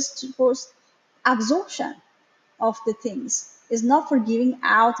can. It just force absorption of the things. It's not for giving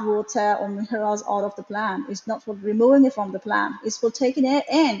out water or minerals out of the plant. It's not for removing it from the plant. It's for taking it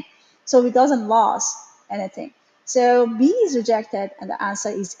in, so it doesn't lose anything. So B is rejected, and the answer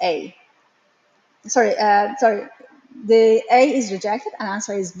is A. Sorry. The A is rejected, and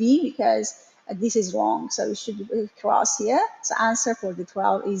answer is B because this is wrong. So we should cross here. So answer for the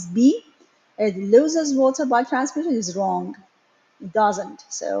 12 is B. It loses water by transpiration is wrong. It doesn't.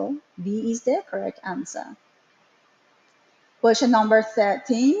 So B is the correct answer. Question number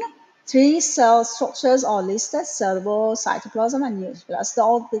 13. Three cell structures are listed: cell wall, cytoplasm, and nucleus. They're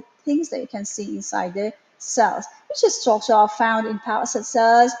all the things that you can see inside the cells. Which structure are found in parasite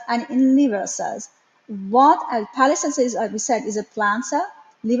cells and in liver cells? What a palate cell is, we said, is a plant cell.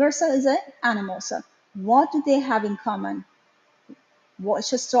 Liver cell is an animal cell. What do they have in common? What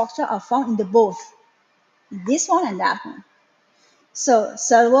structure are found in the both? This one and that one. So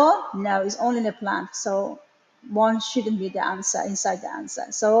cell wall, no, it's only in the plant. So one shouldn't be the answer inside the answer.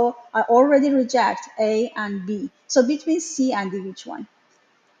 So I already reject A and B. So between C and D, which one?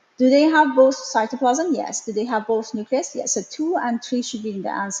 Do they have both cytoplasm? Yes. Do they have both nucleus? Yes. So 2 and 3 should be in the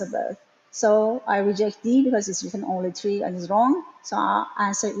answer both. So I reject D because it's written only 3 and it's wrong. So our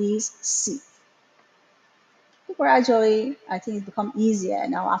answer is C. Gradually, I think it becomes easier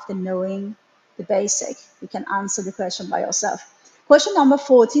now after knowing the basic. You can answer the question by yourself. Question number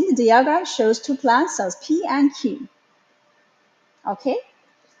 14, the diagram shows two plant cells, P and Q. Okay?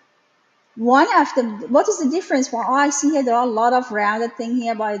 One after, what is the difference? Well, I see here there are a lot of rounded thing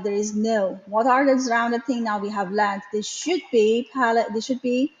here, but there is no. What are those rounded thing? Now we have length. They should be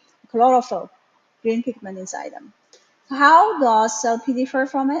chlorophyll, green pigment inside them. How does cell P differ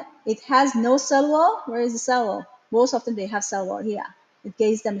from it? It has no cell wall. Where is the cell wall? Most often they have cell wall here. It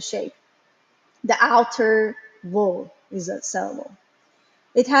gives them shape. The outer wall is a cell wall.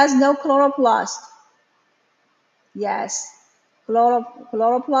 It has no chloroplast. Yes,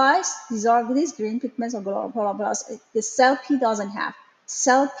 chloroplast. These green pigments are chloroplast. The cell P doesn't have.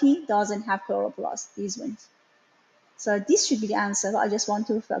 Cell P doesn't have chloroplast. These ones. So this should be the answer. I just want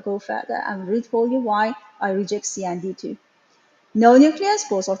to go further and read for you why I reject C and D too. No nucleus.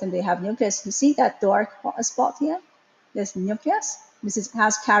 Both of them they have nucleus. You see that dark spot here? There's nucleus. This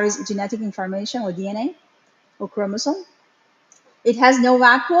carries genetic information or DNA or chromosome. It has no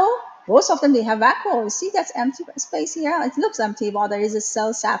vacuole. Both of them they have vacuole. You see that's empty space here? It looks empty, but there is a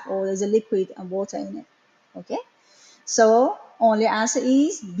cell sap or there's a liquid and water in it. Okay? So only answer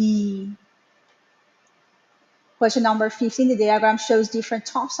is B. Question number 15, the diagram shows different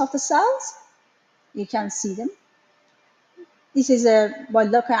types of the cells. You can see them. This is by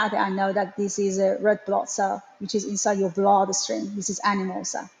looking at it, I know that this is a red blood cell, which is inside your bloodstream. This is animal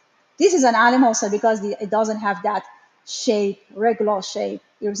cell. This is an animal cell because it doesn't have that shape, regular shape.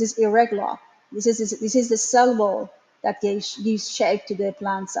 This is irregular. This is the cell wall that gives shape to the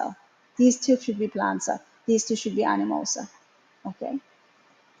plant cell. These two should be plant cell. These two should be animal cell. Okay.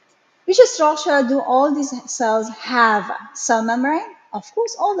 Which structure do all these cells have? Cell membrane? Of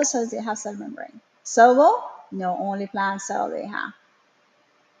course, all the cells they have cell membrane. Cell wall? No, only plant cell they have.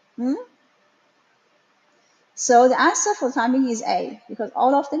 So the answer for time being is A, because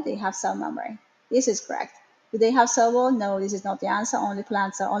all of them they have cell membrane. This is correct. Do they have cell wall? No, this is not the answer. Only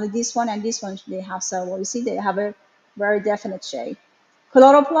plant cell. Only this one and this one they have cell wall. You see, they have a very definite shape.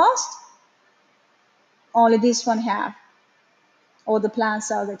 Chloroplast? Only this one have. Or the plant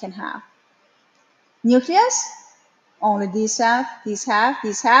cell they can have. Nucleus? Only these have, these have,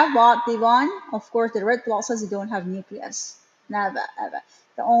 these have. But the one, of course, the red blood cells, they don't have nucleus. Never, ever.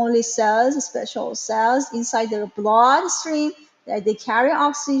 The only cells, special cells inside the bloodstream, that they carry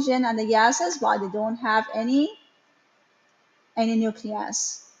oxygen and the gases, but they don't have any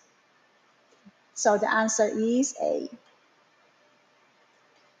nucleus. So the answer is A.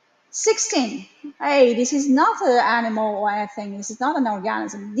 16. Hey, this is not an animal or anything. This is not an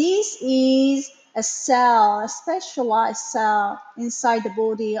organism. This is a cell, a specialized cell inside the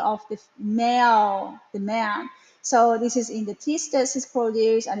body of the male, the man. So this is in the testes is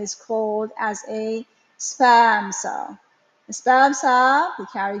produced and is called as a sperm cell. The sperm cell, we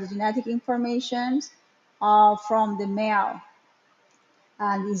carry the genetic information from the male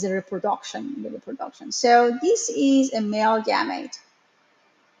and is a reproduction, the reproduction. So this is a male gamete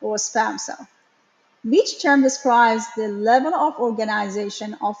or sperm cell. Which term describes the level of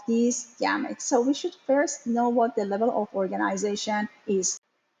organization of these gametes? So we should first know what the level of organization is.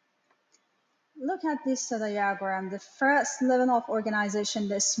 Look at this diagram. The first level of organization,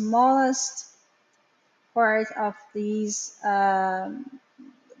 the smallest part of these body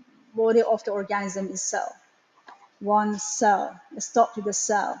of the organism is cell. One cell. Let's start with the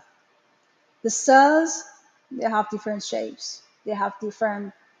cell. The cells, they have different shapes. They have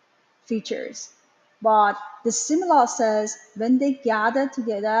different features. But the similar cells, when they gather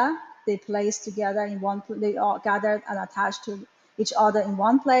together, they place together in one. They are gathered and attached to each other in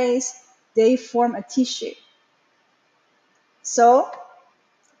one place. They form a tissue. So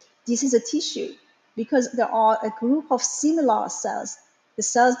this is a tissue because there are a group of similar cells. The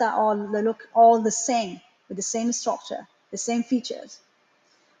cells that they look all the same with the same structure, the same features.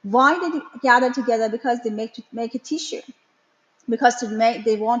 Why did they gather together? Because they make a tissue. Because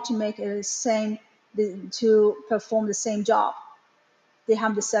they want to make the same, to perform the same job. They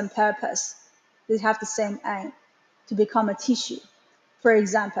have the same purpose. They have the same aim, to become a tissue. For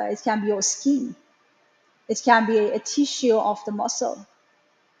example, it can be your skin. It can be a tissue of the muscle.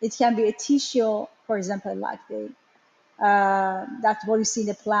 It can be a tissue, for example, like that's what you see in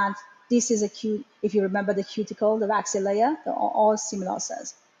the plant. This is if you remember the cuticle, the waxy layer, all similar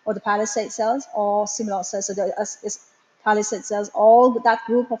cells, or the palisade cells, all similar cells. So is palisade cells, all that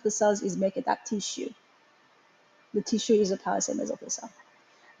group of the cells is making that tissue. The tissue is a palisade of the cell.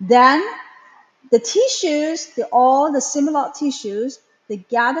 Then the tissues, all the similar tissues, they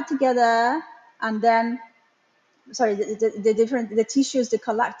gather together, and then the tissues, they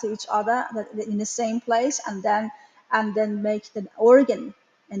collect to each other in the same place, and then make the organ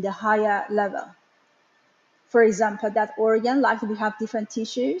in the higher level. For example, that organ, like we have different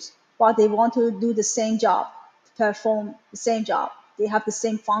tissues, but they want to do the same job, perform the same job. They have the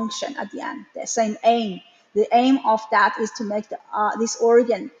same function at the end, the same aim. The aim of that is to make this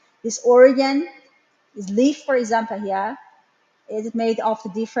organ. This organ is leaf, for example, here. It's made of the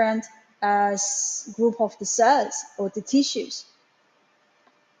different group of the cells or the tissues.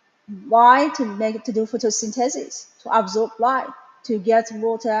 Why? To do photosynthesis, to absorb light, to get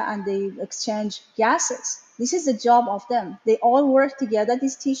water, and they exchange gases. This is the job of them. They all work together,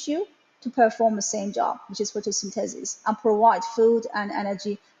 this tissue, to perform the same job, which is photosynthesis, and provide food and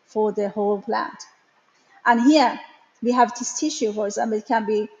energy for the whole plant. And here we have this tissue, for example, it can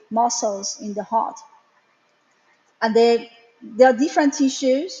be muscles in the heart. And there are different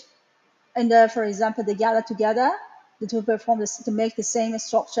tissues, and for example, they gather together to perform this, to make the same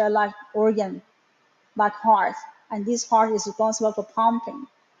structure like organ, like heart. And this heart is responsible for pumping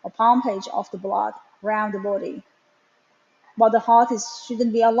or pumpage of the blood around the body. But the heart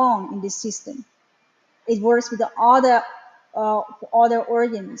shouldn't be alone in this system. It works with the other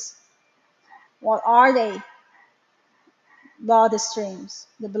organs. What are they? Blood streams,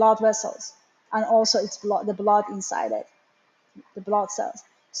 the blood vessels, and also the blood inside it, the blood cells.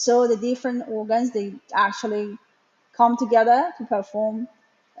 So the different organs, they actually come together to perform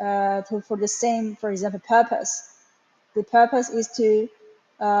for the same, for example, purpose. The purpose is to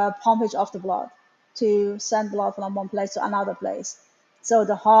pumpage of the blood, to send blood from one place to another place. So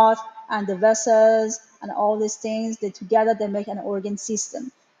the heart and the vessels and all these things, they together they make an organ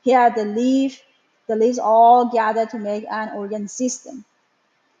system. Here the leaves all gather to make an organ system.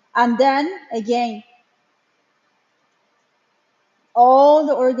 And then again, all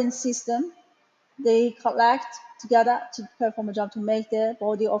the organ system, they collect together to perform a job to make the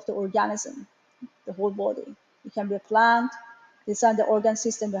body of the organism, the whole body. It can be a plant. Inside the organ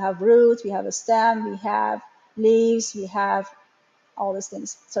system, we have roots, we have a stem, we have leaves, we have all these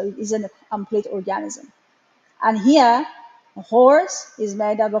things. So it is a complete organism. And here, a horse is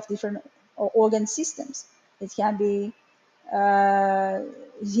made up of different organ systems. It can be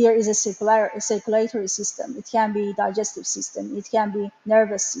here is a circulatory system. It can be digestive system. It can be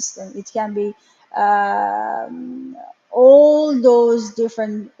nervous system. It can be all those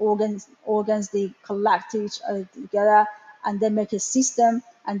different organs they collect each other together, and they make a system,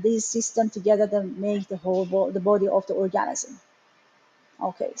 and these systems together then make the whole the body of the organism.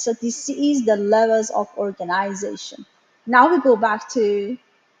 Okay, so this is the levels of organization. Now we go back to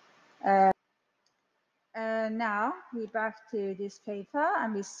now we're back to this paper,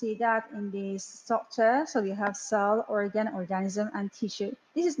 and we see that in this structure, so we have cell, organ, organism, and tissue.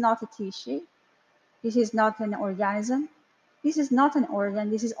 This is not a tissue. This is not an organism. This is not an organ.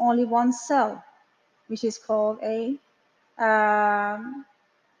 This is only one cell, which is called a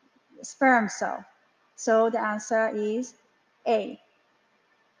sperm cell. So the answer is A.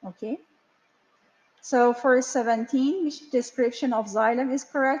 Okay. So for 17, which description of xylem is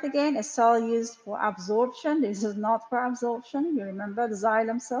correct again? A cell used for absorption. This is not for absorption. You remember the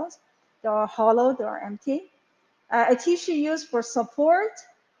xylem cells? They are hollow, they are empty. A tissue used for support.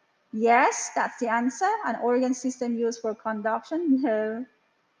 Yes, that's the answer. An organ system used for conduction. No.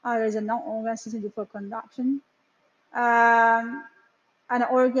 There is a non-organ system used for conduction. An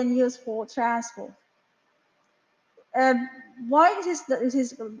organ used for transport. Why it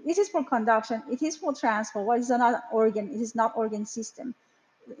is for conduction, it is for transport. Why is it not organ? It is not organ system.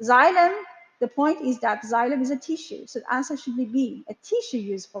 Xylem, the point is that xylem is a tissue, so the answer should be B, a tissue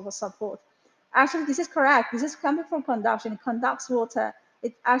used for support. Actually, this is correct. This is coming from conduction. It conducts water.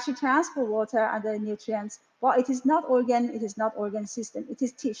 It actually transports water and the nutrients, but it is not organ. It is not organ system. It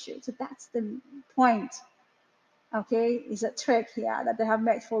is tissue. So that's the point. Okay, it's a trick here that they have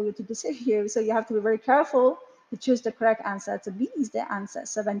made for you to deceive you. So you have to be very careful to choose the correct answer. So B is the answer.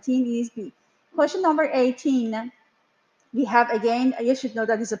 17 is B. Question number 18. We have again, you should know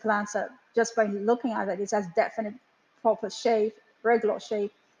that it's a plant cell. Just by looking at it, it has definite proper shape, regular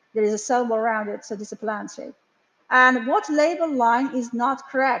shape. There is a cell wall around it, so this is a plant shape. And what label line is not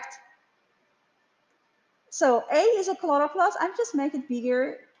correct? So A is a chloroplast. I'm just make it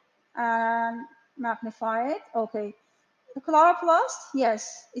bigger and magnify it. Okay. The chloroplast,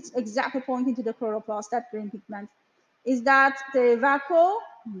 yes, it's exactly pointing to the chloroplast, that green pigment. Is that the vacuole?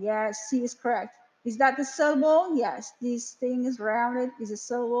 Yes, C is correct. Is that the cell wall? Yes, this thing is rounded, is a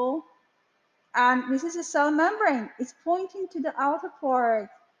cell wall. And this is a cell membrane. It's pointing to the outer part.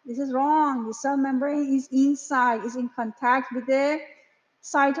 This is wrong. The cell membrane is inside, is in contact with the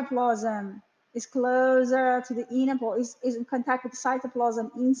cytoplasm. It's closer to the inner part, is in contact with the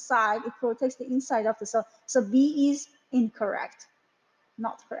cytoplasm inside. It protects the inside of the cell. So B is incorrect,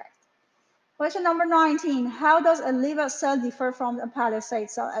 not correct. Question number 19. How does a liver cell differ from a palisade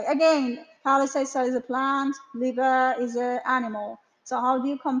cell? Again, palisade cell is a plant, liver is an animal. So how do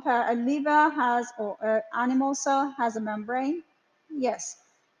you compare? A liver has, or an animal cell has a membrane? Yes.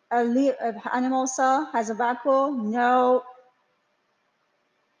 An animal cell has a vacuole? No.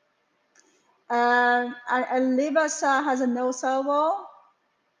 A liver cell has a no cell wall?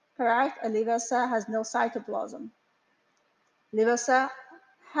 Correct. A liver cell has no cytoplasm. Liver cell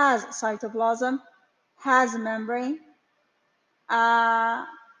has cytoplasm, has a membrane,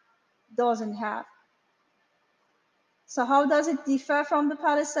 doesn't have. So how does it differ from the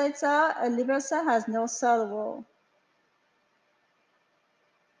palisade cell? A liver cell has no cell wall.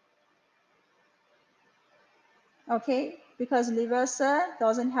 Okay, because liver cell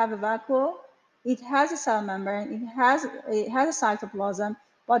doesn't have a vacuole. It has a cell membrane. It has a cytoplasm.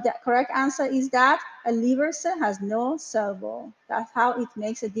 But the correct answer is that a liver cell has no cell wall. That's how it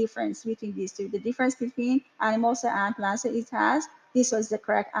makes a difference between these two. The difference between animal cell and plant cell it has. This was the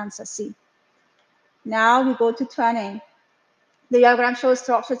correct answer, C. Now we go to 20. The diagram shows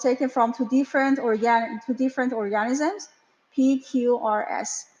structure taken from two different organisms, P, Q, or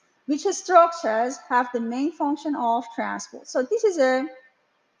S, which structures have the main function of transport. So this is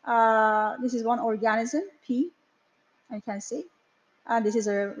one organism, P, I can see, and this is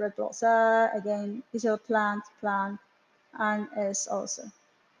a red blood cell. Again, this is a plant, and S also.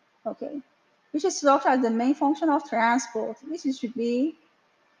 Okay, which structure has the main function of transport. This should be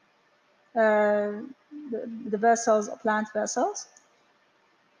the vessels, plant vessels.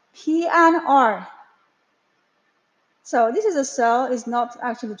 P and R. So this is a cell, is not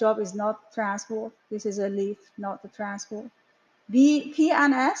actually the job is not transport. This is a leaf, not the transport. P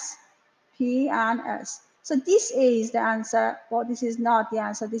and S, P and S. So this is the answer, but this is not the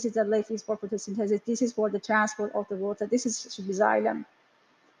answer. This is the leaf is for photosynthesis. This is for the transport of the water. This should be xylem.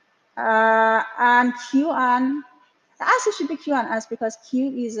 And Q and the answer should be Q and S because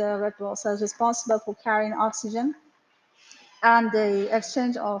Q is a red blood cell responsible for carrying oxygen and the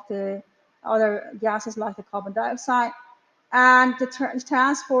exchange of the other gases like the carbon dioxide, and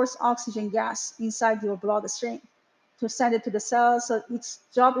transports oxygen gas inside your bloodstream to send it to the cells. So its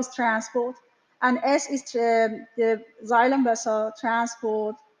job is transport. And S is the xylem vessel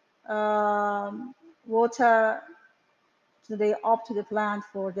transport water up to the plant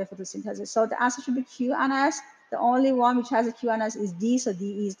for the photosynthesis. So the answer should be Q and S. The only one which has a Q and S is D, so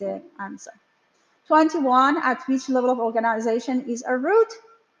D is the answer. 21, at which level of organization is a root?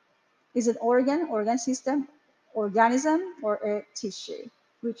 Is it organ system, organism, or a tissue?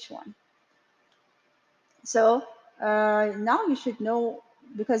 Which one? So now you should know,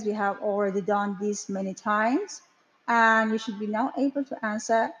 because we have already done this many times, and you should be now able to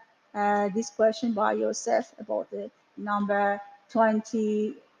answer this question by yourself about the number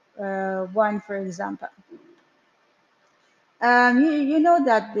 21, for example. You know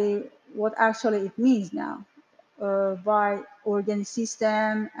that what actually it means now by organ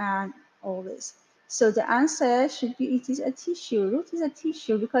system and all this. So the answer should be it is a tissue. Root is a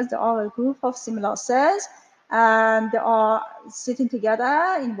tissue because there are a group of similar cells and they are sitting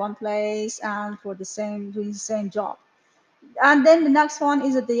together in one place and doing the same job. And then the next one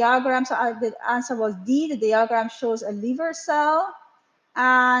is a diagram. So the answer was D. The diagram shows a liver cell,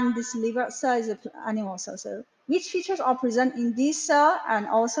 and this liver cell is an animal cell. So which features are present in this cell and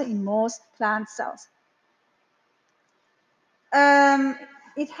also in most plant cells?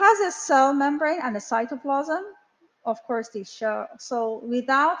 It has a cell membrane and a cytoplasm. Of course, they show. So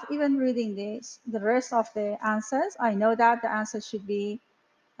without even reading the rest of the answers, I know that the answer should be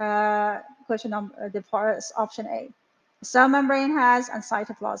option A. Cell membrane has and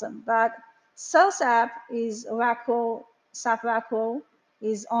cytoplasm, but cell sap is vacuole. Sap vacuole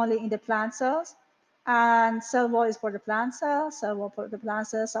is only in the plant cells, and cell wall is for the plant cell. Cell wall for the plant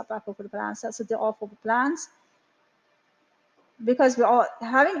cell. Sap vacuole for the plant cell. So they're all for the plants, because we're all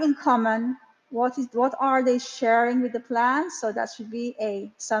having in common what are they sharing with the plants. So that should be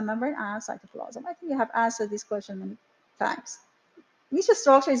A, cell membrane and cytoplasm. I think you have answered this question many times. Which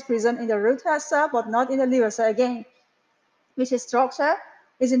structure is present in the root hair cell but not in the liver cell? Again, which structure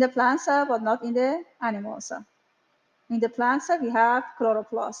is in the plant cell but not in the animal cell? In the plant cell, we have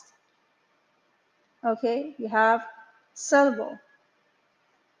chloroplast. Okay, we have cell wall.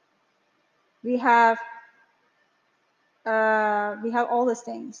 We have all these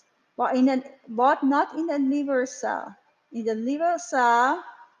things, but not in the liver cell. In the liver cell,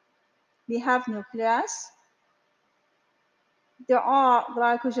 we have nucleus. There are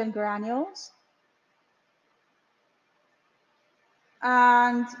glycogen granules,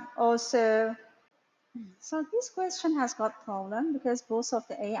 and also, so this question has got problem because both of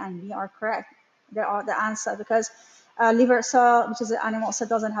the A and B are correct. They are the answer because liver cell, which is an animal cell,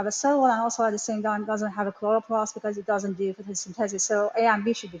 doesn't have a cell wall, and also at the same time doesn't have a chloroplast because it doesn't do photosynthesis. So A and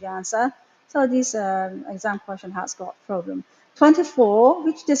B should be the answer. So this exam question has got problem. 24.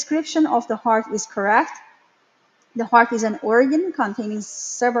 Which description of the heart is correct? The heart is an organ containing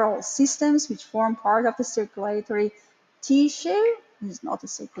several systems which form part of the circulatory tissue. It's not a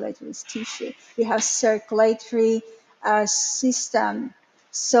circulatory, it's tissue. We have circulatory system.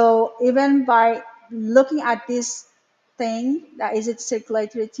 So even by looking at this thing, that is it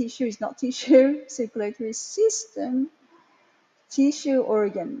circulatory tissue, is not tissue, circulatory system, tissue,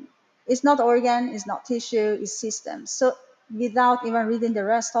 organ. It's not organ, it's not tissue, it's system. So without even reading the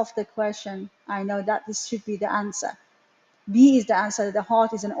rest of the question, I know that this should be the answer. B is the answer. The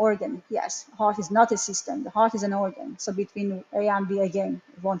heart is an organ. Yes, heart is not a system. The heart is an organ. So between A and B again,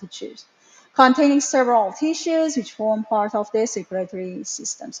 you want to choose. Containing several tissues which form part of the circulatory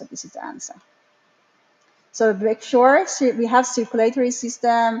system. So this is the answer. So make sure we have circulatory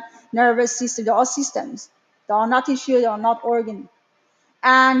system, nervous system, they're all systems. They are not tissue, they are not organ.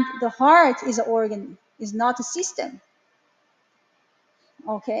 And the heart is an organ, is not a system.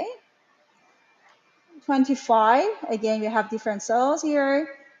 Okay. 25, again, we have different cells here.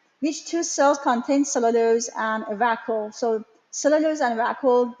 Which two cells contain cellulose and a vacuole? So cellulose and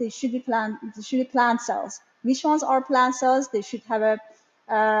vacuole, they should be plant cells. Which ones are plant cells? They should have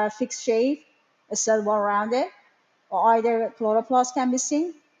a fixed shape, a cell wall around it, or either a chloroplast can be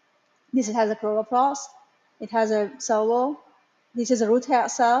seen. This has a chloroplast. It has a cell wall. This is a root hair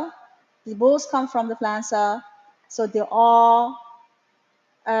cell. They both come from the plant cell. So they are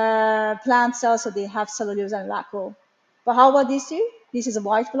plant cells, so they have cellulose and vacuole. But how about these two? This is a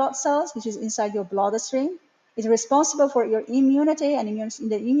white blood cells, which is inside your bloodstream. It's responsible for your immunity and in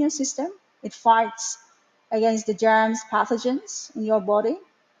the immune system. It fights against the germs, pathogens in your body.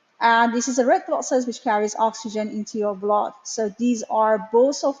 And this is a red blood cells which carries oxygen into your blood. So these are,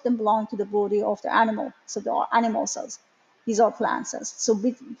 both of them belong to the body of the animal. So they are animal cells. These are plant cells. So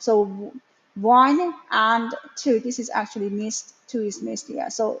 1 and 2, this is actually missed. 2 is missed here.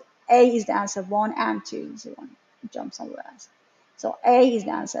 So A is the answer. 1 and 2 is the one. Jump somewhere else. So A is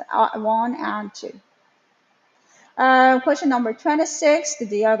the answer. 1 and 2. Question number 26. The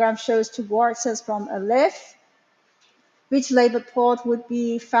diagram shows two guard cells from a leaf. Which labeled part would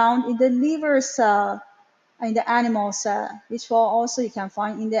be found in the liver cell, in the animal cell? Which one also you can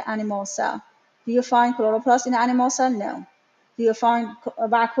find in the animal cell? Do you find chloroplast in the animal cell? No. Do you find a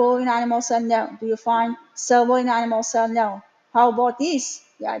vacuole in animal cell? No. Do you find cell wall in animal cell? No. How about this?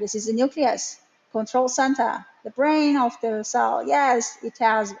 Yeah, this is the nucleus, control center, the brain of the cell. Yes, it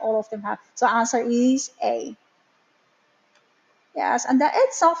has, all of them have. So answer is A. Yes, and that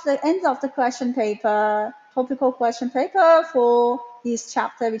ends of the end of the question paper, topical question paper for this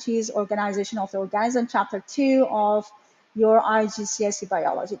chapter, which is Organization of the Organism, chapter 2 of your IGCSE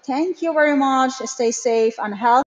Biology. Thank you very much. Stay safe and healthy.